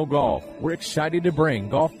professional golf. We're excited to bring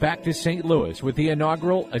golf back to St. Louis with the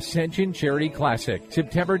inaugural Ascension Charity Classic,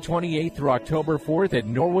 September 28th through October 4th at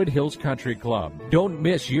Norwood Hills Country Club. Don't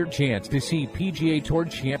miss your chance to see PGA Tour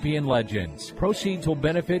champion legends. Proceeds will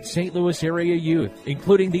benefit St. Louis area youth,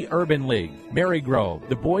 including the Urban League, Marygrove,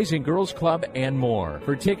 the Boys and Girls Club, and more.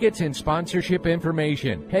 For tickets and sponsorship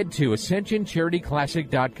information, head to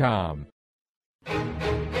AscensionCharityClassic.com.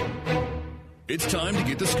 It's time to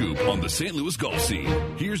get the scoop on the St. Louis golf scene.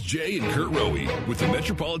 Here's Jay and Kurt Rowe with the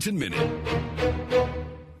Metropolitan Minute.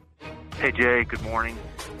 Hey, Jay. Good morning,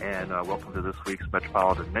 and welcome to this week's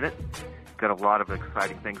Metropolitan Minute. Got a lot of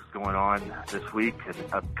exciting things going on this week and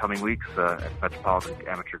upcoming weeks at Metropolitan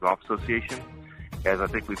Amateur Golf Association. As I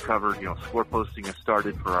think we've covered, score posting has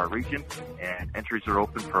started for our region, and entries are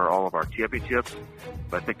open for all of our championships.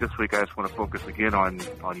 But I think this week I just want to focus again on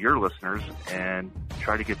your listeners and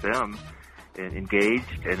try to get them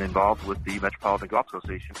engaged and involved with the Metropolitan Golf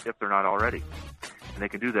Association if they're not already. And they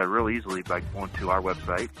can do that real easily by going to our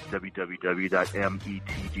website,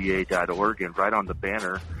 www.metga.org, and right on the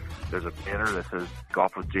banner, there's a banner that says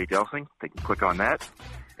Golf with Jay Delsing. They can click on that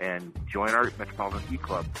and join our Metropolitan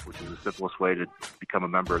E-Club, which is the simplest way to become a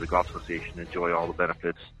member of the Golf Association, enjoy all the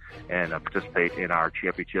benefits, and participate in our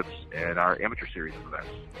championships and our amateur series of events.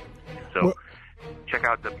 So check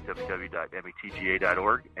out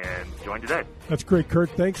www.metga.org and join today. That's great, Kurt.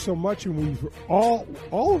 Thanks so much. And we all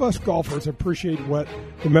of us golfers appreciate what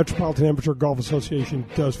the Metropolitan Amateur Golf Association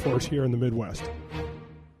does for us here in the Midwest.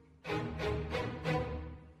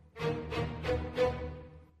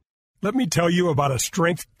 Let me tell you about a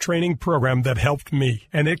strength training program that helped me,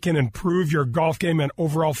 and it can improve your golf game and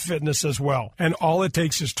overall fitness as well. And all it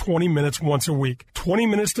takes is 20 minutes once a week. 20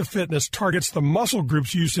 Minutes to Fitness targets the muscle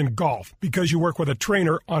groups used in golf. Because you work with a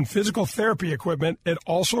trainer on physical therapy equipment, it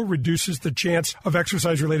also reduces the chance of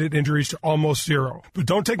exercise-related injuries to almost zero. But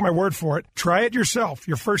don't take my word for it. Try it yourself.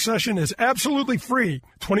 Your first session is absolutely free.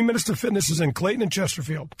 20 Minutes to Fitness is in Clayton and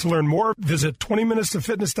Chesterfield. To learn more, visit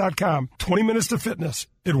 20minutestofitness.com. 20 Minutes to Fitness.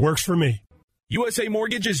 It works for me. USA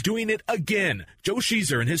Mortgage is doing it again. Joe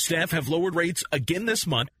Sheezer and his staff have lowered rates again this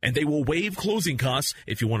month, and they will waive closing costs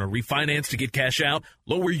if you want to refinance to get cash out,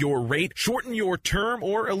 lower your rate, shorten your term,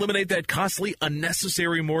 or eliminate that costly,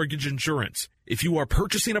 unnecessary mortgage insurance. If you are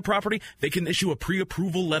purchasing a property, they can issue a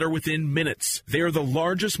pre-approval letter within minutes. They are the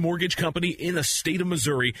largest mortgage company in the state of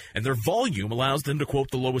Missouri, and their volume allows them to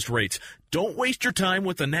quote the lowest rates. Don't waste your time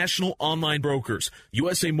with the national online brokers.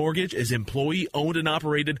 USA Mortgage is employee-owned and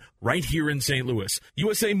operated right here in St. Louis.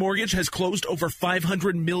 USA Mortgage has closed over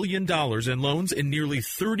 $500 million in loans in nearly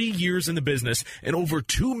 30 years in the business, and over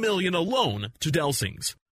 $2 million alone to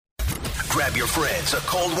Delsing's. Grab your friends, a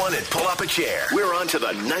cold one, and pull up a chair. We're on to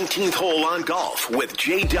the 19th hole on golf with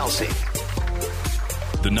Jay Delsing.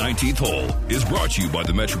 The 19th hole is brought to you by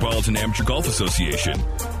the Metropolitan Amateur Golf Association.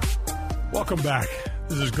 Welcome back.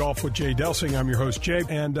 This is Golf with Jay Delsing. I'm your host, Jay,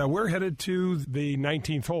 and we're headed to the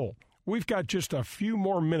 19th hole. We've got just a few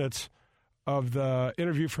more minutes of the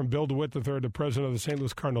interview from Bill DeWitt III, the president of the St.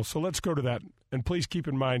 Louis Cardinals. So let's go to that. And please keep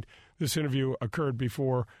in mind, this interview occurred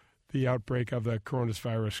before the outbreak of the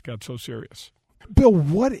coronavirus got so serious. Bill,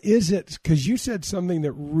 what is it? Because you said something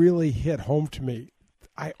that really hit home to me.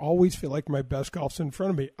 I always feel like my best golf's in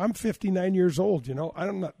front of me. I'm 59 years old,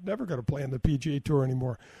 I'm never going to play on the PGA Tour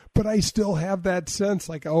anymore. But I still have that sense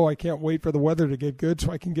like, I can't wait for the weather to get good so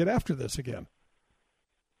I can get after this again.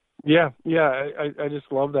 Yeah, I just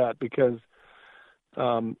love that because,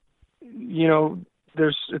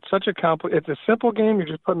 it's such a it's a simple game. You're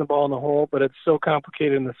just putting the ball in the hole, but it's so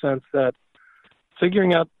complicated in the sense that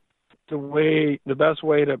figuring out the best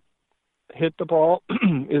way to hit the ball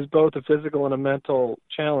is both a physical and a mental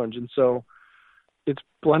challenge. And so it's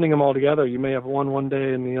blending them all together. You may have one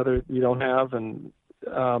day and the other you don't have. And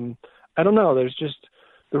I don't know. There's just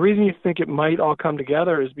the reason you think it might all come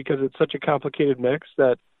together is because it's such a complicated mix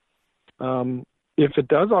that if it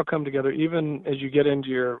does all come together, even as you get into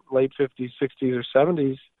your late 50s, 60s, or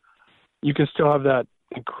 70s, you can still have that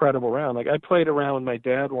incredible round. Like I played around with my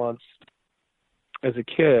dad once as a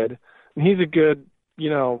kid, and he's a good,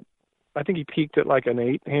 I think he peaked at like an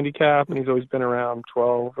 8 handicap, and he's always been around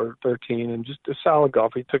 12 or 13, and just a solid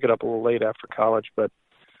golfer. He took it up a little late after college, but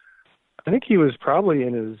I think he was probably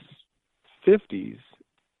in his 50s.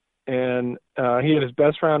 And he had his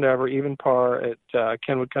best round ever, even par at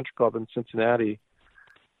Kenwood Country Club in Cincinnati.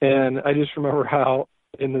 And I just remember how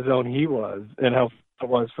in the zone he was and how it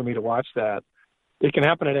was for me to watch that. It can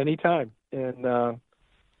happen at any time. And,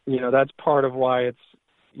 that's part of why it's,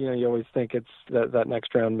 you always think it's that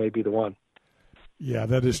next round may be the one. Yeah,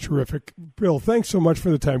 that is terrific. Bill, thanks so much for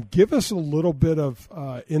the time. Give us a little bit of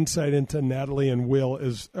insight into Natalie and Will.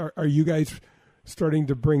 Are you guys starting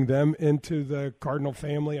to bring them into the Cardinal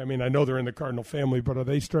family? I mean, I know they're in the Cardinal family, but are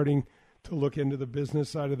they starting to look into the business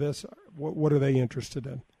side of this? What are they interested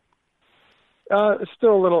in? It's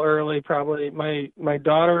still a little early, probably. My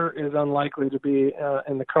daughter is unlikely to be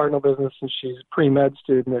in the Cardinal business, and she's a pre-med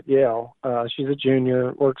student at Yale. She's a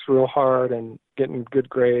junior, works real hard and getting good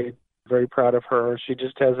grades. Very proud of her. She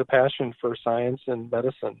just has a passion for science and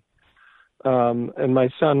medicine. And my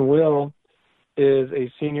son, Will, is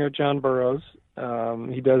a senior at John Burroughs.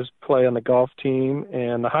 He does play on the golf team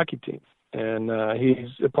and the hockey team. And he's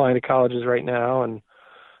applying to colleges right now, and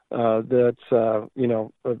that's, a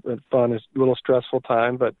fun, a little stressful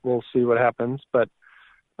time, but we'll see what happens. But,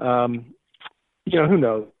 who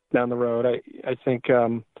knows down the road. I think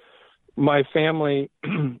my family,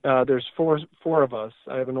 there's four of us.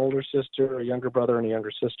 I have an older sister, a younger brother, and a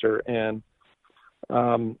younger sister. And,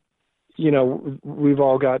 we've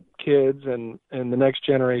all got kids, and the next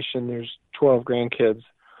generation, there's 12 grandkids.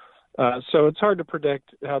 So it's hard to predict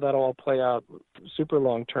how that'll all play out super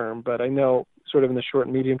long term, but I know sort of in the short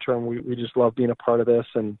and medium term, we just love being a part of this.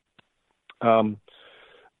 And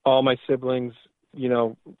all my siblings,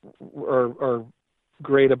 are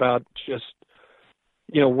great about just,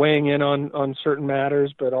 weighing in on certain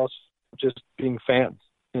matters, but also just being fans.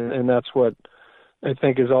 And that's what I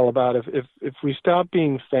think is all about. If we stop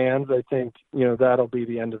being fans, I think, that'll be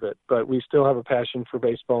the end of it. But we still have a passion for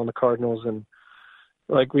baseball and the Cardinals, and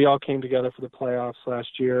we all came together for the playoffs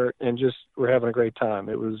last year and just we're having a great time.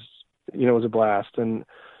 It was a blast. And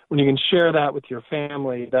when you can share that with your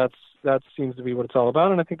family, that seems to be what it's all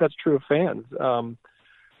about. And I think that's true of fans.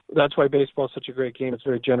 That's why baseball is such a great game. It's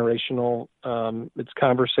very generational. It's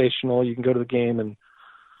conversational. You can go to the game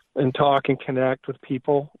and talk and connect with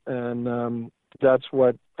people. And that's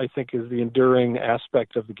what I think is the enduring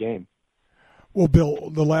aspect of the game. Well, Bill,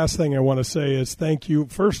 the last thing I want to say is thank you,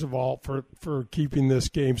 first of all, for keeping this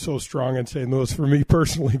game so strong in St. Louis for me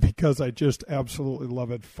personally, because I just absolutely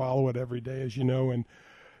love it, follow it every day, as you know. And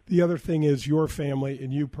the other thing is your family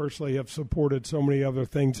and you personally have supported so many other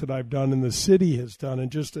things that I've done and the city has done, and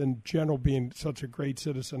just in general being such a great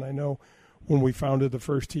citizen. I know when we founded the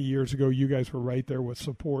first 2 years ago, you guys were right there with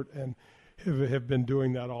support and have been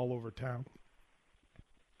doing that all over town.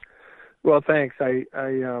 Well, thanks.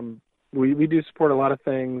 We do support a lot of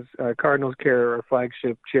things. Cardinals Care, our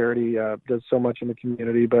flagship charity, does so much in the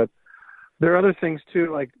community. But there are other things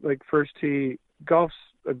too, like First Tee. Golf's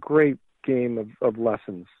a great game of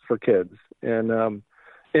lessons for kids, and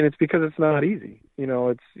it's because it's not easy.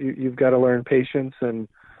 You've got to learn patience and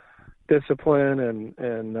discipline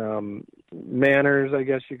and manners, I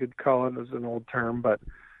guess you could call it, as an old term. But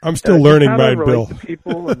I'm still learning mine, Bill. To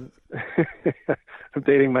people and I'm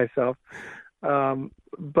dating myself.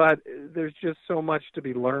 But there's just so much to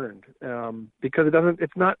be learned because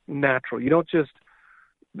it's not natural. You don't just,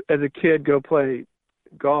 as a kid, go play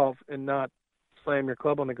golf and not slam your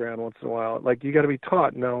club on the ground once in a while. You got to be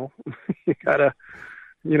taught. No, you got to,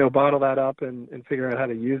 bottle that up and figure out how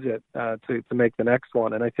to use it to make the next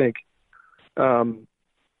one. And I think, so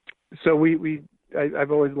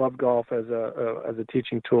I've always loved golf as a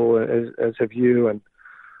teaching tool, as have you. And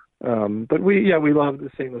but we love the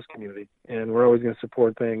St. Louis community, and we're always going to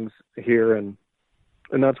support things here, and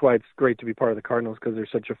that's why it's great to be part of the Cardinals, because they're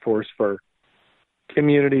such a force for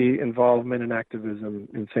community involvement and activism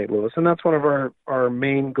in St. Louis. And that's one of our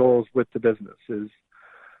main goals with the business is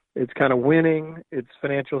it's kind of winning, it's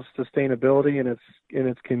financial sustainability, and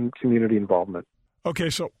it's community involvement.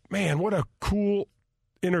 Okay, so man, what a cool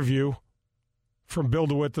interview from Bill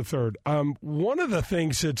DeWitt III. One of the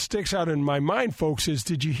things that sticks out in my mind, folks, is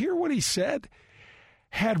did you hear what he said?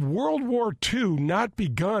 Had World War II not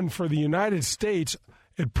begun for the United States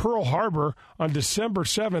at Pearl Harbor on December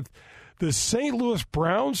 7th, the St. Louis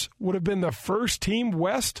Browns would have been the first team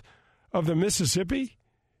west of the Mississippi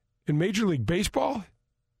in Major League Baseball?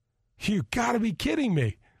 You got to be kidding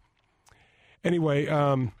me. Anyway,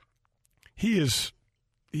 he is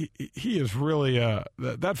really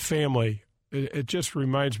that family. It just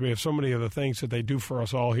reminds me of so many of the things that they do for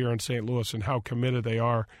us all here in St. Louis and how committed they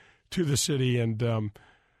are to the city. And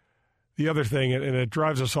the other thing, and it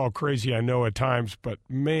drives us all crazy, I know at times, but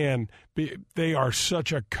man, they are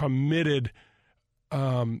such a committed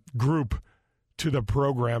group to the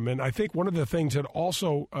program. And I think one of the things that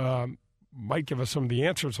also might give us some of the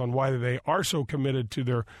answers on why they are so committed to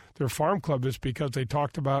their farm club is because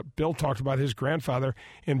Bill talked about his grandfather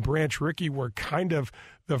and Branch Rickey were kind of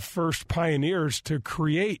the first pioneers to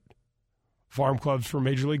create farm clubs for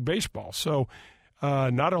Major League Baseball. So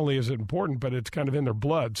not only is it important, but it's kind of in their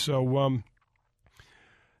blood. So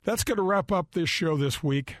that's going to wrap up this show this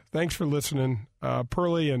week. Thanks for listening.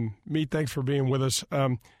 Pearlie and Meat, thanks for being with us.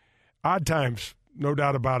 Odd times, no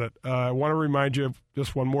doubt about it. I want to remind you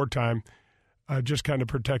just one more time, just kind of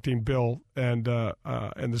protecting Bill and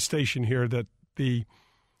the station here, that the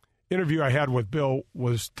interview I had with Bill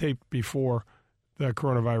was taped before the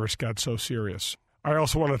coronavirus got so serious. I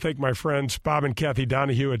also want to thank my friends Bob and Kathy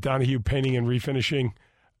Donahue at Donahue Painting and Refinishing.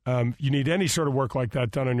 You need any sort of work like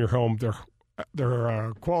that done in your home, they're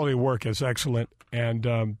Their quality of work is excellent,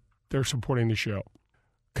 and they're supporting the show.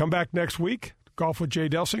 Come back next week. Golf with Jay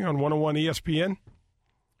Delsing on 101 ESPN.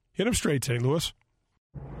 Hit him straight, St. Louis.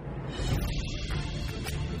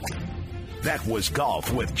 That was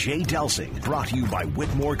Golf with Jay Delsing, brought to you by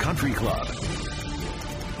Whitmore Country Club.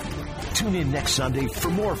 Tune in next Sunday for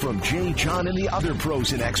more from Jay, John, and the other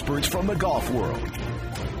pros and experts from the golf world.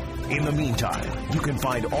 In the meantime, you can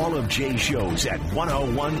find all of Jay's shows at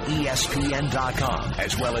 101ESPN.com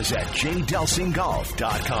as well as at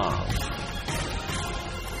jdelsinggolf.com.